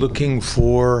always looking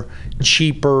for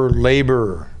cheaper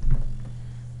labor.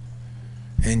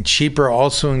 And cheaper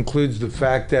also includes the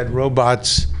fact that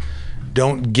robots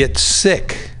don't get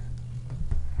sick,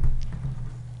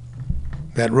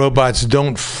 that robots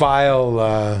don't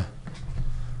file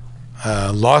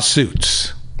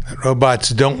lawsuits, that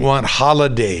robots don't want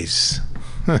holidays.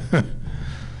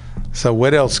 So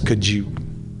what else could you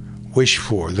wish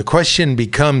for? The question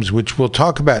becomes, which we'll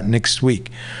talk about next week,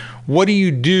 what do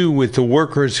you do with the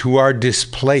workers who are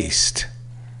displaced?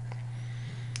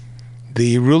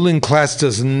 The ruling class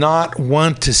does not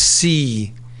want to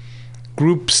see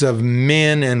groups of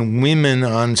men and women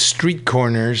on street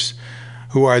corners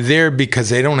who are there because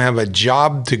they don't have a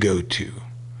job to go to.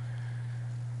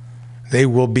 They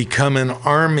will become an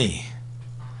army.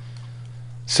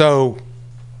 So,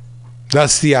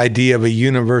 thus the idea of a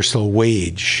universal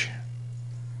wage.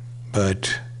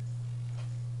 But,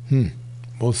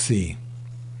 we'll see.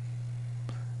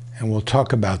 And we'll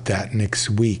talk about that next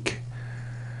week.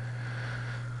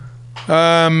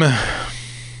 So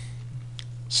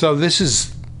this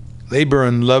is Labor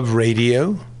and Love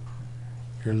Radio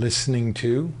you're listening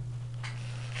to.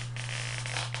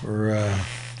 We're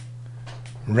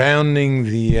rounding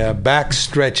the back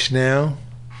stretch now,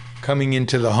 coming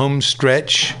into the home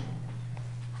stretch.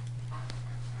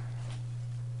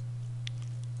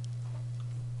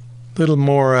 Little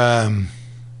more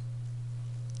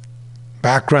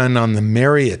background on the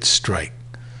Marriott strike.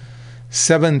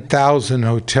 7,000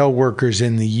 hotel workers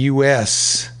in the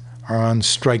U.S. are on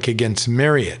strike against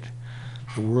Marriott.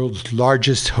 the world's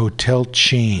largest hotel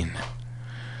chain.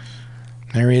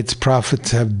 Marriott's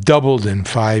profits have doubled in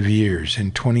 5 years.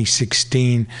 In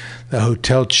 2016, the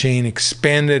hotel chain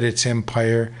expanded its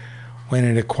empire when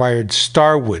it acquired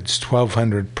Starwood's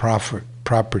 1,200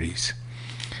 properties,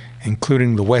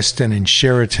 including the Westin and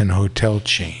Sheraton hotel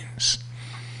chains.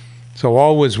 So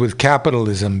always with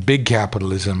capitalism, big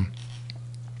capitalism,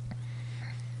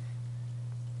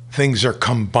 things are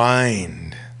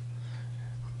combined.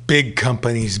 Big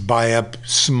companies buy up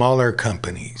smaller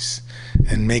companies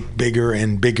and make bigger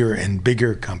and bigger and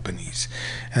bigger companies.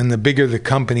 And the bigger the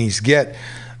companies get,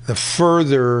 the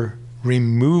further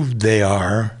removed they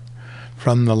are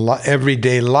from the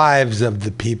everyday lives of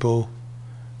the people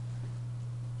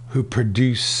who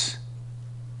produce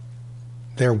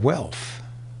their wealth.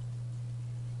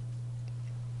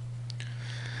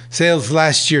 Sales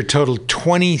last year totaled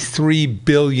 $23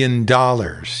 billion,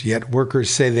 yet workers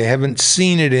say they haven't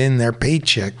seen it in their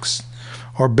paychecks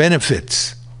or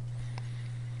benefits.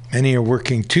 Many are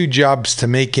working 2 jobs to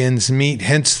make ends meet,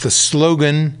 hence the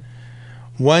slogan,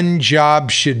 "One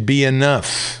job should be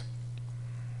enough."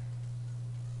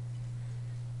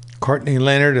 Courtney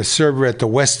Leonard, a server at the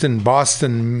Westin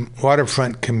Boston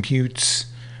waterfront, commutes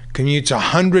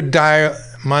 100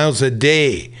 miles a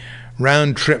day,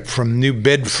 round trip from New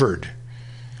Bedford.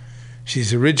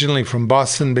 She's originally from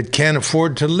Boston but can't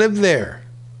afford to live there.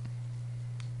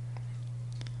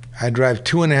 "I drive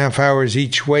 2.5 hours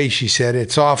each way," she said.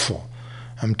 "It's awful.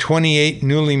 I'm 28,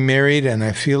 newly married, and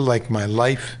I feel like my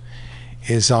life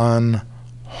is on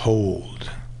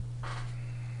hold."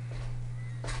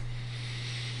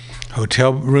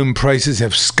 Hotel room prices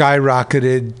have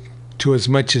skyrocketed to as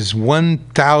much as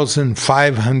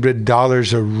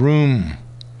 $1,500 a room.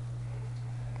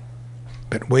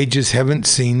 But wages haven't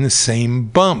seen the same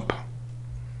bump.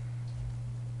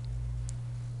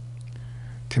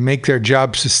 To make their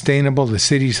jobs sustainable, the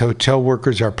city's hotel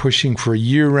workers are pushing for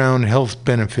year-round health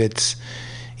benefits,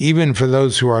 even for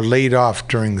those who are laid off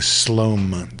during the slow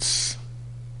months.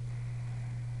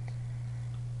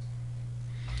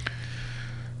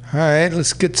 All right,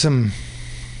 let's get some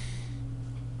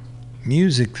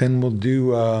music, then we'll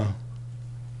do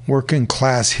working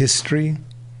class history.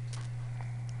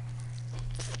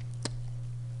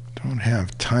 Don't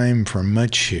have time for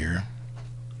much here.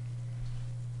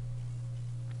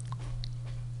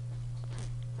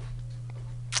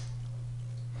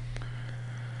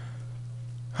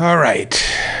 All right.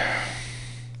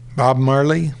 Bob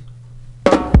Marley.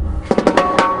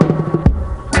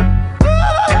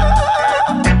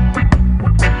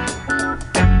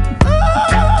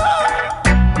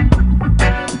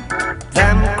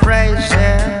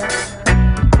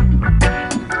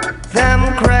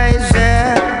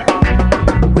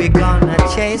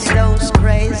 Chase those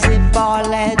crazy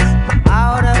ballets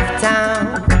out of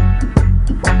town.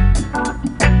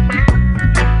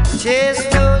 Chase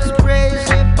those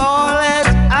crazy ballets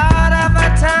out of a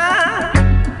town.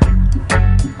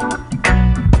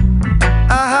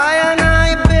 High and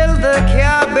I build the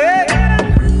cabin.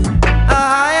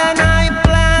 High and I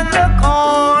plant the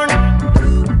corn.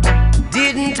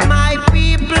 Didn't my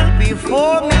people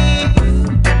before me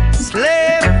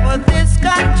slave for this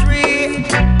country?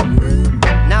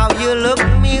 Now you look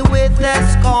me with a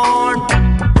scorn,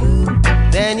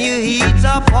 then you heat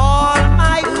up all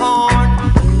my corn.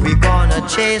 We're gonna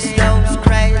chase those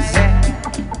crazy,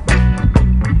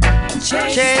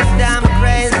 chase them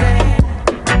crazy,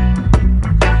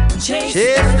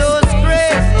 chase those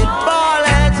crazy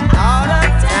ballets out of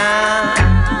town.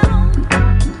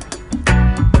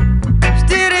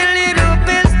 Still a little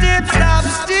bit, step, stop,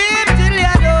 step, till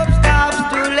you don't stop,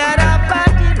 still let up,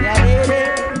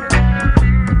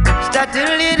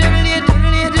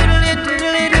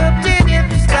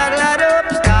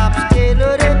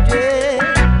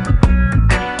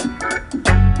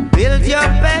 build your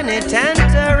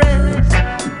penitentiaries,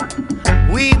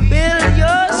 we build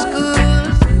your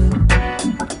schools,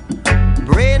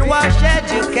 brainwash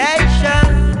education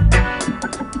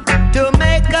to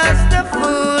make us the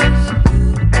fools.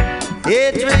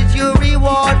 Hatred you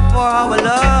reward for our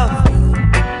love,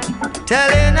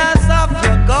 telling us of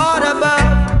your God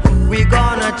above. We're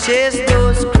gonna chase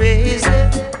those crazy,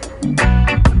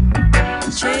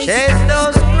 chase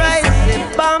those crazy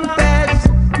bumpers,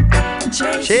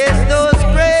 chase those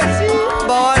crazy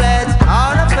bullets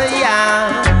out of a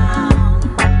yarn.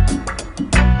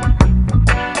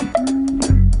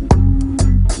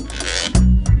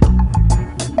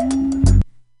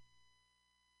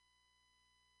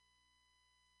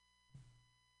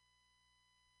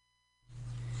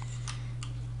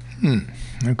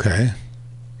 Okay.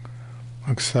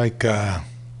 Looks like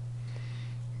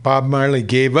Bob Marley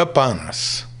gave up on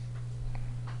us.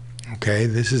 Okay,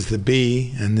 this is the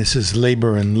B, and this is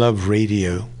Labor and Love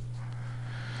Radio.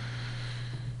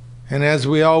 And as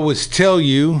we always tell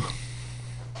you,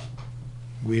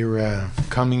 we're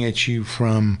coming at you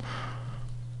from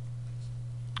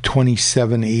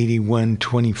 2781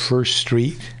 21st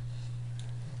Street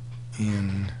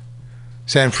in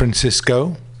San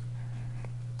Francisco.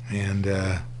 And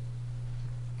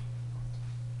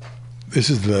this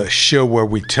is the show where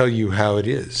we tell you how it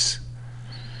is.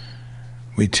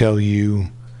 We tell you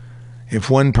if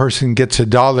one person gets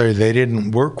 $1 they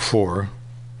didn't work for,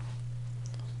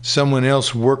 someone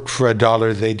else worked for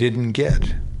 $1 they didn't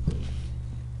get.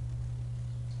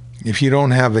 If you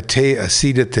don't have a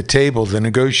seat at the table, the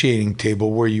negotiating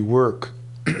table where you work,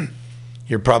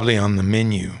 you're probably on the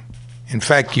menu. In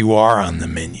fact, you are on the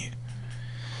menu.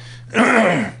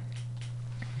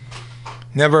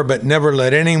 Never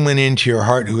let anyone into your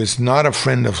heart who is not a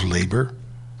friend of labor.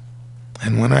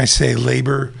 And when I say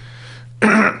labor,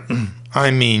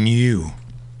 I mean you.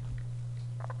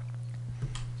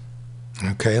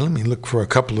 Okay, let me look for a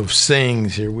couple of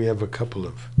sayings here. We have a couple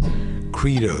of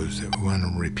credos that we want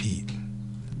to repeat.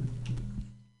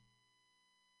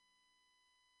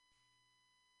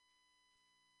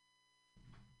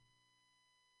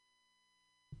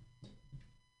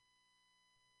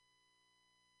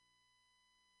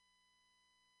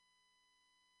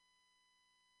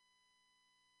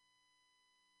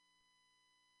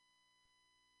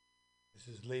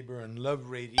 This is Labor and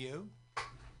Love Radio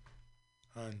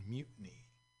on Mutiny.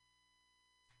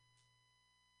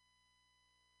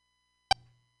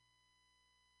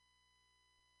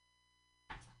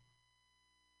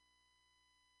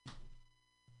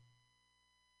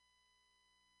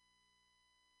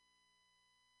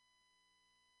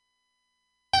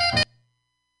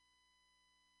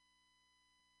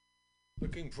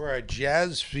 Looking for our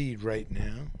jazz feed right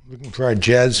now.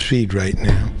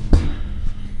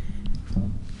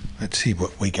 Let's see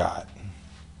what we got.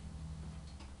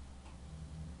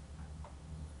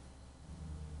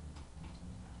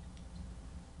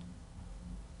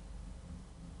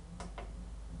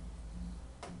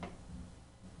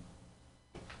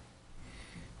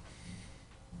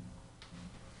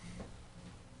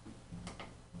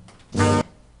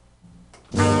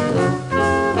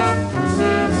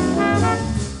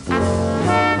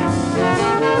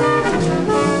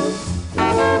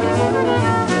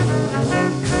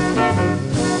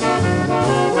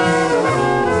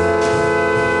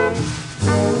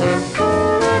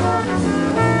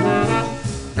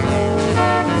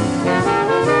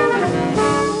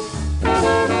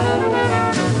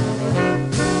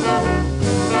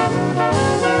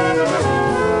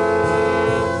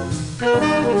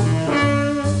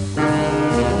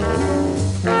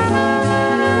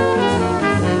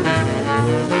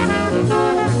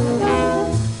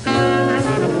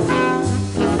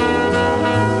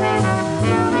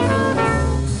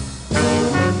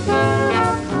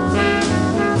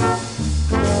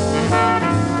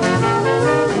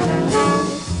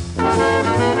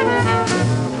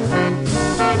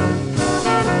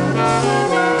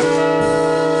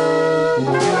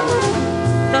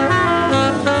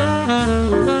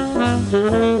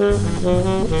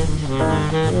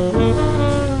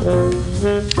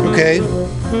 Okay,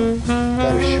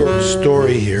 got a short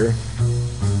story here.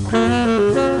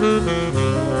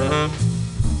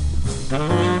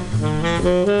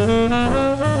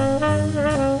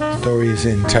 Story is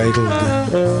entitled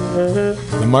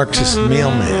The Marxist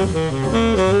Mailman.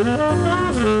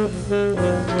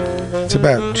 It's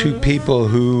about two people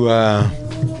who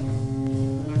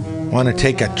want to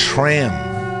take a tram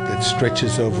that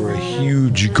stretches over a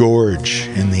huge gorge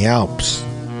in the Alps.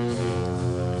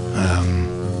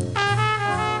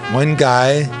 One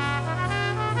guy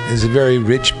is a very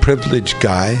rich, privileged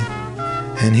guy,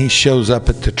 and he shows up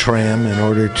at the tram in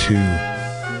order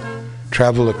to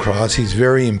travel across. He's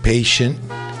very impatient.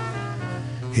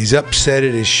 He's upset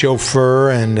at his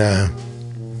chauffeur and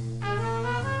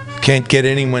can't get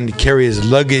anyone to carry his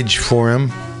luggage for him.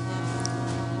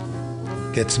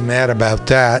 Gets mad about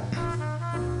that.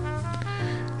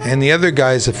 And the other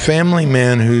guy is a family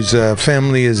man whose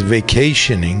family is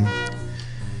vacationing.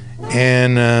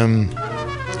 And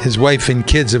his wife and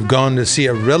kids have gone to see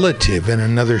a relative in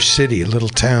another city, a little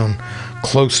town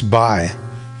close by.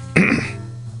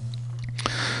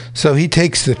 So he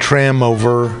takes the tram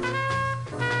over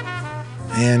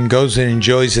and goes and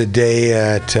enjoys a day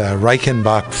at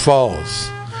Reichenbach Falls,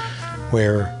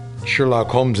 where Sherlock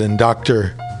Holmes and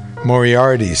Dr.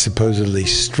 Moriarty supposedly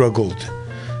struggled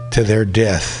to their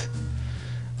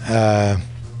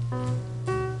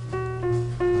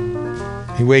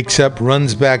He wakes up,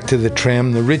 runs back to the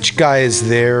tram. The rich guy is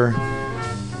there.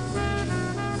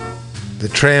 The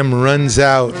tram runs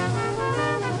out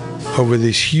over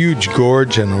this huge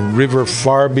gorge and a river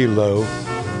far below,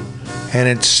 and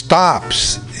it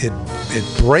stops.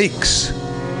 It breaks.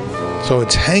 So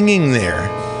it's hanging there,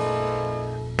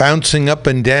 bouncing up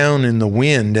and down in the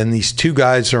wind, and these two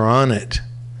guys are on it.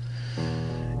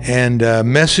 And a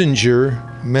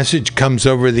message comes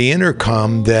over the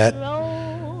intercom that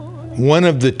one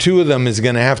of the two of them is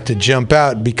going to have to jump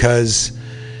out because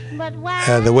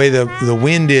the way the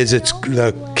wind is,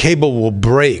 the cable will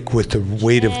break with the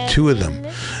weight of two of them.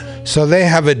 So they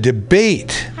have a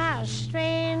debate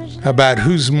about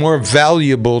who's more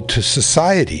valuable to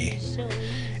society.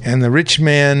 And the rich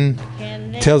man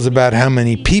tells about how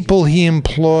many people he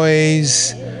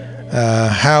employs,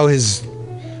 how his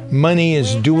money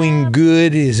is doing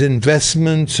good, his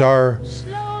investments are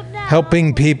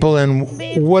helping people, and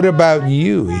what about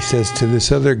you? He says to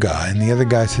this other guy, and the other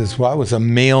guy says, well, I was a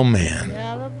mailman.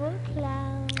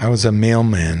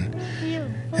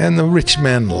 And the rich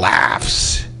man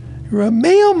laughs. You're a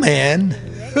mailman?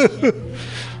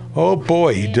 Oh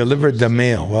boy, you delivered the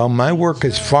mail. Well, my work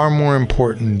is far more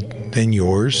important than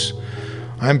yours.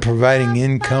 I'm providing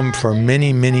income for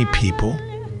many, many people.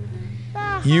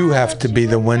 You have to be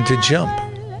the one to jump.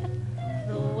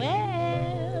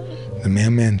 The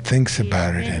mailman thinks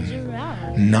about it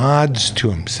and nods to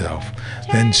himself,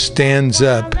 then stands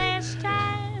up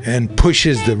and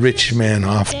pushes the rich man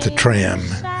off the tram.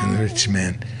 And the rich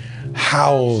man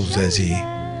howls as he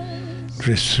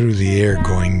drifts through the air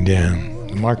going down.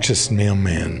 The Marxist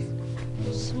Mailman,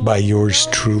 by yours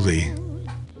truly.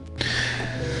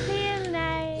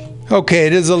 Okay,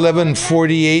 it is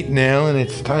 11:48 now, and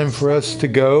it's time for us to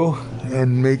go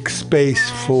and make space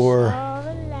for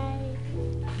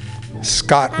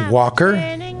Scott Walker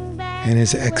and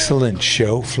his excellent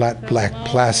show, Flat Black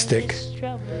Plastic.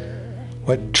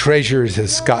 What treasures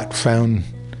has Scott found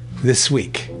this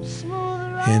week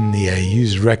in the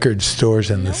used record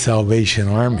stores and the Salvation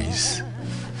Armies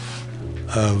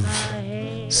of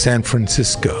San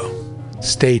Francisco?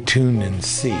 Stay tuned and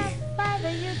see.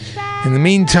 In the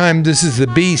meantime, this is the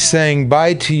Bee saying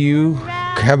bye to you.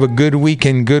 Have a good week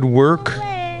and good work.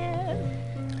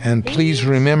 And please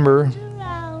remember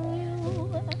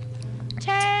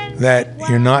that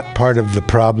you're not part of the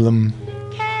problem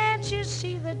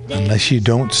unless you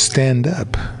don't stand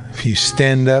up. If you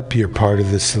stand up, you're part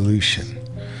of the solution.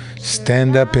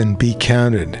 Stand up and be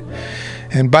counted.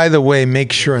 And by the way,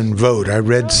 make sure and vote. I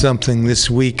read something this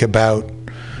week about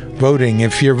voting.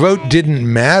 If your vote didn't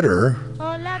matter,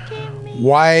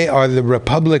 why are the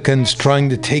Republicans trying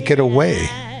to take it away?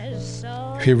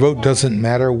 If your vote doesn't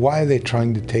matter, why are they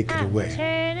trying to take it away?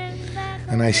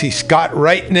 And I see Scott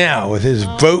right now with his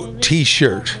vote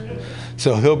t-shirt.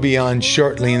 So he'll be on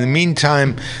shortly. In the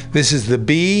meantime, this is the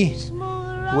Bee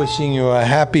wishing you a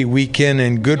happy weekend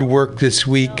and good work this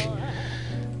week.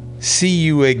 See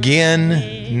you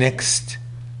again next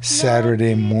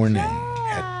Saturday morning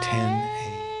at 10 a.m.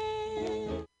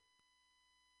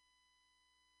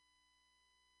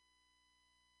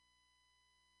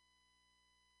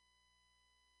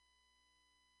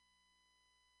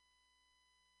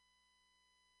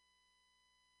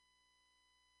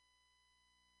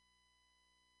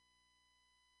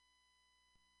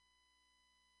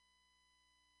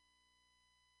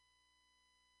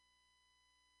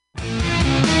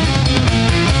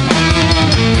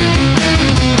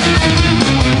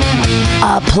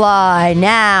 Apply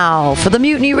now for the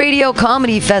Mutiny Radio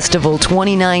Comedy Festival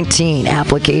 2019.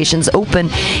 Applications open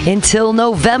until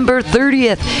November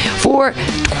 30th for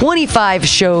 25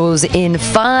 shows in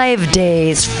 5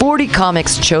 days. 40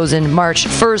 comics chosen March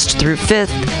 1st through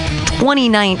 5th,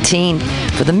 2019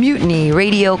 for the Mutiny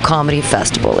Radio Comedy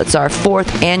Festival. It's our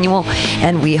 4th annual,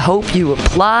 and we hope you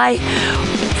apply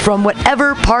from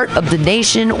whatever part of the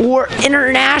nation or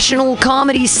international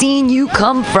comedy scene you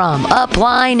come from.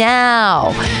 Apply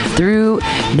now through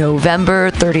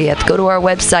November 30th. Go to our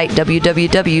website,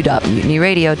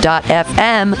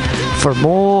 www.mutinyradio.fm, for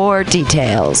more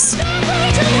details.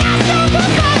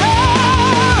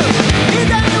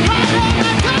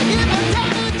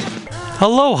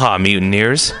 Aloha,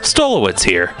 mutineers. Stolowitz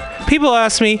here. People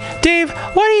ask me, Dave,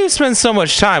 why do you spend so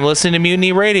much time listening to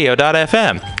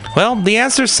MutinyRadio.fm? Well, the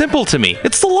answer's simple to me.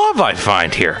 It's the love I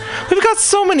find here. We've got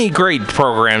so many great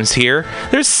programs here.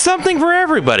 There's something for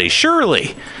everybody,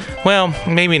 surely. Well,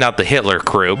 maybe not the Hitler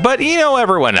crew, but you know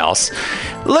everyone else.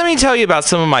 Let me tell you about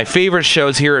some of my favorite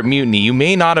shows here at Mutiny you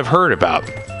may not have heard about.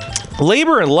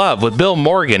 Labor and Love with Bill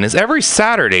Morgan is every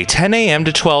Saturday, 10 a.m.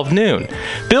 to 12 noon.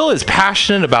 Bill is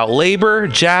passionate about labor,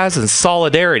 jazz, and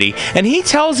solidarity, and he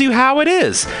tells you how it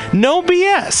is. No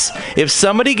BS. If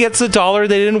somebody gets a dollar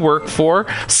they didn't work for,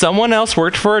 someone else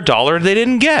worked for a dollar they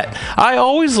didn't get. I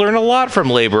always learn a lot from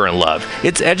Labor and Love.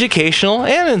 It's educational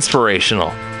and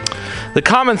inspirational. The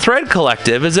Common Thread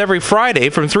Collective is every Friday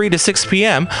from 3 to 6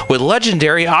 p.m. with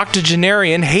legendary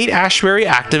octogenarian Haight-Ashbury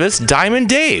activist Diamond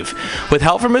Dave. With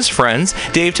help from his friends,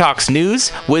 Dave talks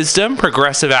news, wisdom,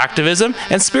 progressive activism,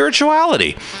 and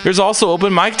spirituality. There's also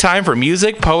open mic time for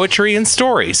music, poetry, and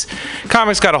stories.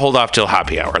 Comics gotta hold off till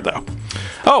happy hour, though.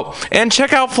 Oh, and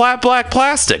check out Flat Black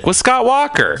Plastic with Scott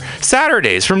Walker,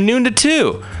 Saturdays from noon to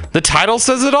 2. The title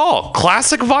says it all.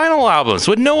 Classic vinyl albums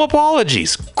with no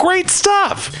apologies. Great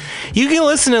stuff. You can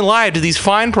listen in live to these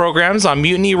fine programs on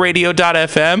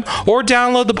MutinyRadio.fm or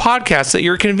download the podcast at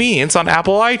your convenience on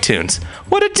Apple iTunes.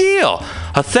 What a deal.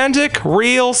 Authentic,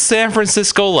 real San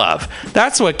Francisco love.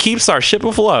 That's what keeps our ship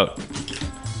afloat.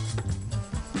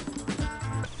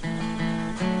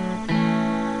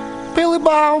 Billy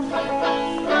Bob,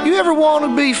 you ever want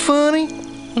to be funny?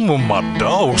 Well, my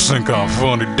dogs think I'm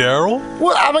funny, Daryl.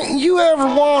 Well, I mean, you ever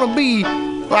want to be,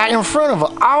 like, in front of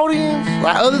an audience?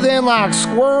 Like, other than, like,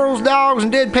 squirrels, dogs,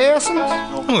 and dead peasants?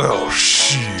 Oh,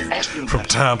 shoot. From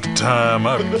time to time,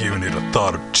 I've given it a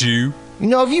thought or two. You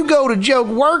know, if you go to Joke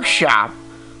Workshop,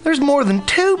 there's more than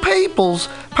 2 peoples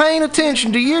paying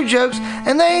attention to your jokes,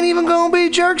 and they ain't even gonna be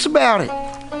jerks about it.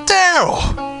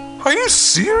 Daryl, are you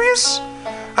serious?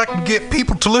 I can get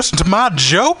people to listen to my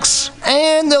jokes?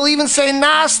 And they'll even say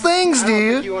nice things,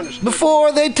 dude,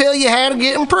 before they tell you how to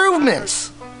get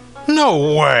improvements.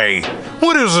 No way.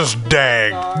 What is this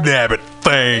dag-nabbit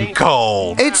thing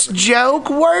called? It's Joke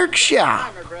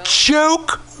Workshop.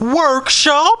 Joke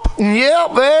Workshop?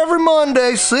 Yep, every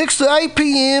Monday, 6 to 8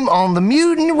 p.m. on the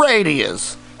Mutiny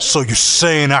Radios. So you're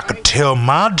saying I could tell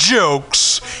my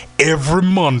jokes every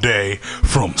Monday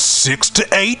from 6 to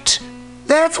 8?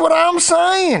 That's what I'm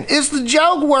saying. It's the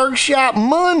Joke Workshop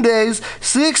Mondays,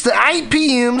 6 to 8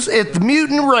 p.m. at the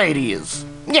Mutiny Radios.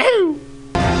 Yahoo!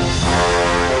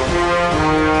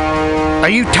 Are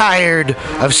you tired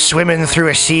of swimming through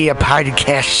a sea of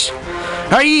podcasts?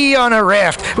 Are ye on a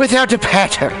raft without a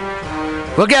paddle?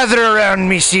 Well, gather around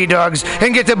me, sea dogs,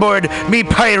 and get aboard me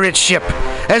pirate ship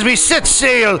as we set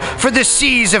sail for the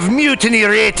seas of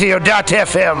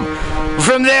MutinyRadio.fm.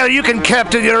 From there, you can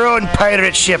captain your own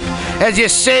pirate ship as you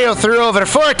sail through over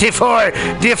 44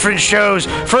 different shows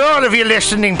for all of your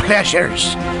listening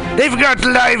pleasures. They've got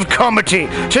live comedy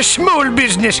to small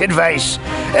business advice,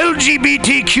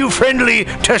 LGBTQ-friendly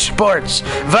to sports,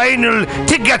 vinyl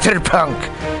to gutter punk.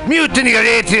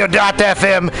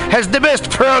 MutinyRadio.fm has the best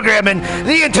programming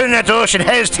the internet ocean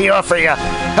has to offer you.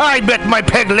 I bet my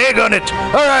peg leg on it,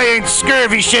 or I ain't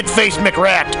scurvy shit-faced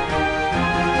McRat.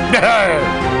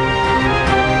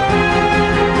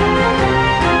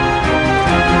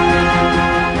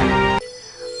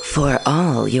 For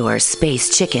all your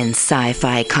space chicken,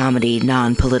 sci-fi, comedy,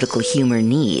 non-political humor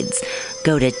needs,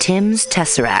 go to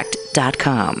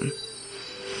timstesseract.com.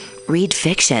 Read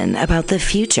fiction about the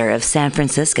future of San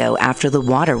Francisco after the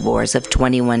water wars of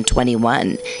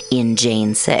 2121 in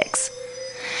Jane 6.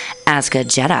 Ask a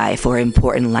Jedi for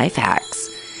important life hacks.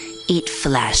 Eat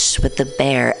flesh with the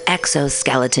bare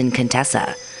exoskeleton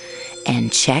Contessa.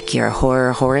 And check your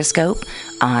horror horoscope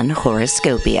on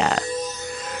Horoscopia.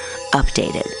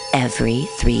 Updated every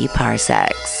 3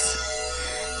 parsecs.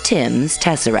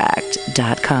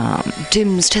 TimsTesseract.com.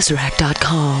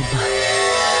 TimsTesseract.com.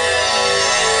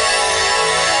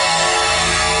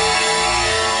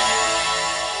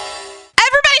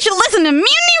 Listen to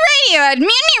Mutiny Radio at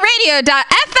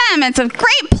MutinyRadio.fm. It's a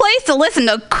great place to listen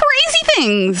to crazy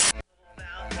things.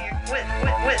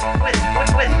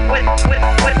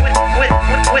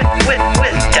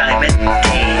 Diamond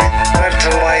D's. Let the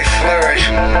life flourish.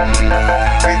 We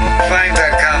find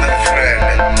that common thread.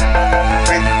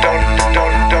 We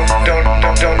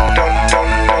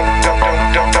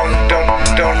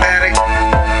don't panic.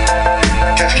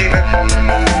 Just keep it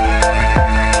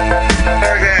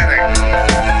organic.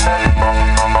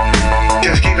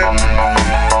 Just keep it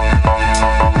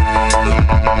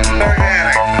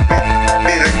organic.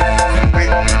 Be the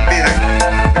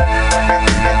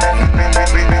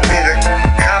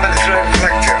common thread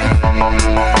collective.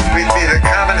 We'd be the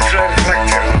common thread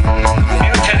collective.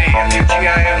 Mutiny,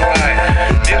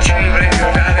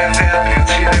 MutinyRadio.fm, you'll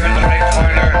see them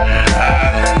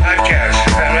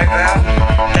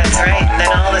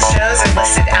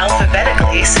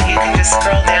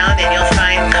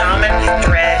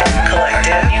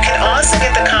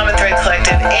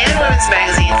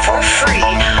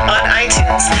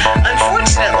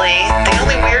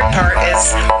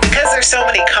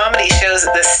many comedy shows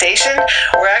at this station.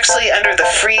 We're actually under the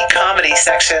free comedy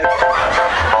section.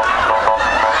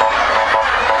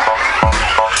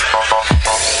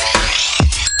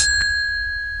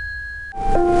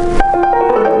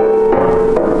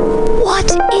 What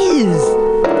is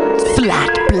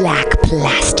flat black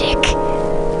plastic?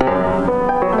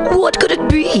 What could it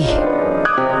be?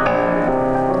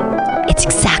 It's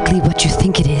exactly what you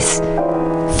think it is.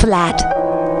 Flat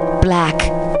black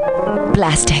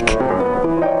plastic.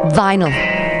 Vinyl.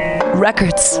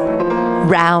 Records.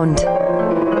 Round.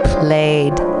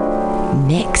 Played.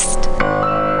 Mixed.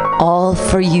 All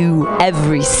for you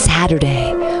every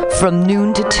Saturday from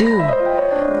noon to 2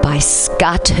 by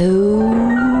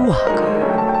Scotto Walker.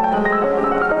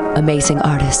 Amazing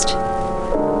artist.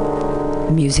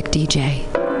 Music DJ.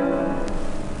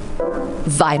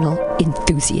 Vinyl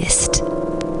enthusiast.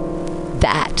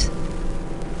 That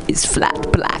is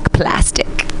flat black plastic.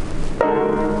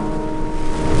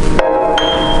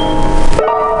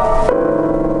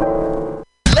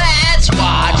 Let's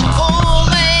watch a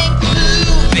full-length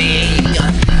movie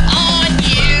on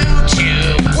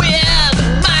YouTube with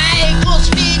Michael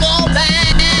Spiegelman.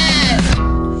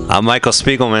 I'm Michael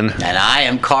Spiegelman. And I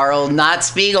am Carl, not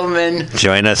Spiegelman.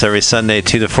 Join us every Sunday,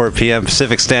 2 to 4 p.m.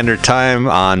 Pacific Standard Time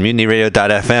on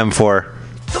MutinyRadio.fm for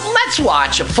Let's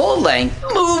watch a full-length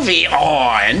movie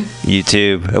on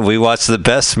YouTube. We watch the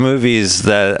best movies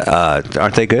that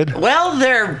aren't they good? Well,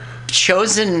 they're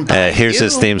chosen by Here's you.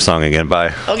 his theme song again.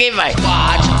 Bye. Okay, bye.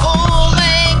 Watch a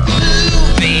full-length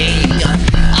movie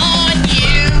on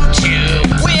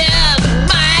YouTube with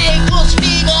Michael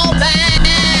Spiegelman.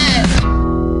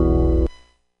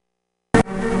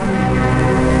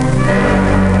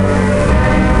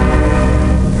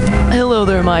 Hello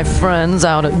there, my friends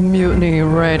out at Mutiny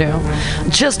Radio.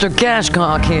 Chester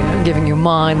Cashcock here, giving you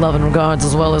my love and regards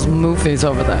as well as Moofy's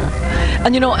over there.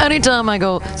 And you know, anytime I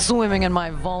go swimming in my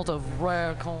vault of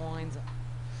rare coins...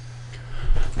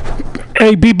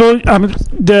 Hey people,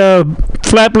 the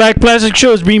Flat Black Plastic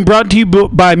Show is being brought to you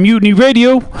by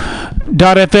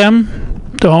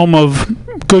MutinyRadio.fm, the home of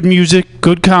good music,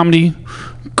 good comedy,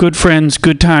 good friends,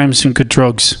 good times, and good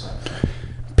drugs.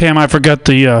 Pam, I forgot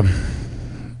the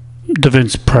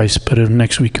Vince price, but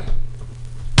next week.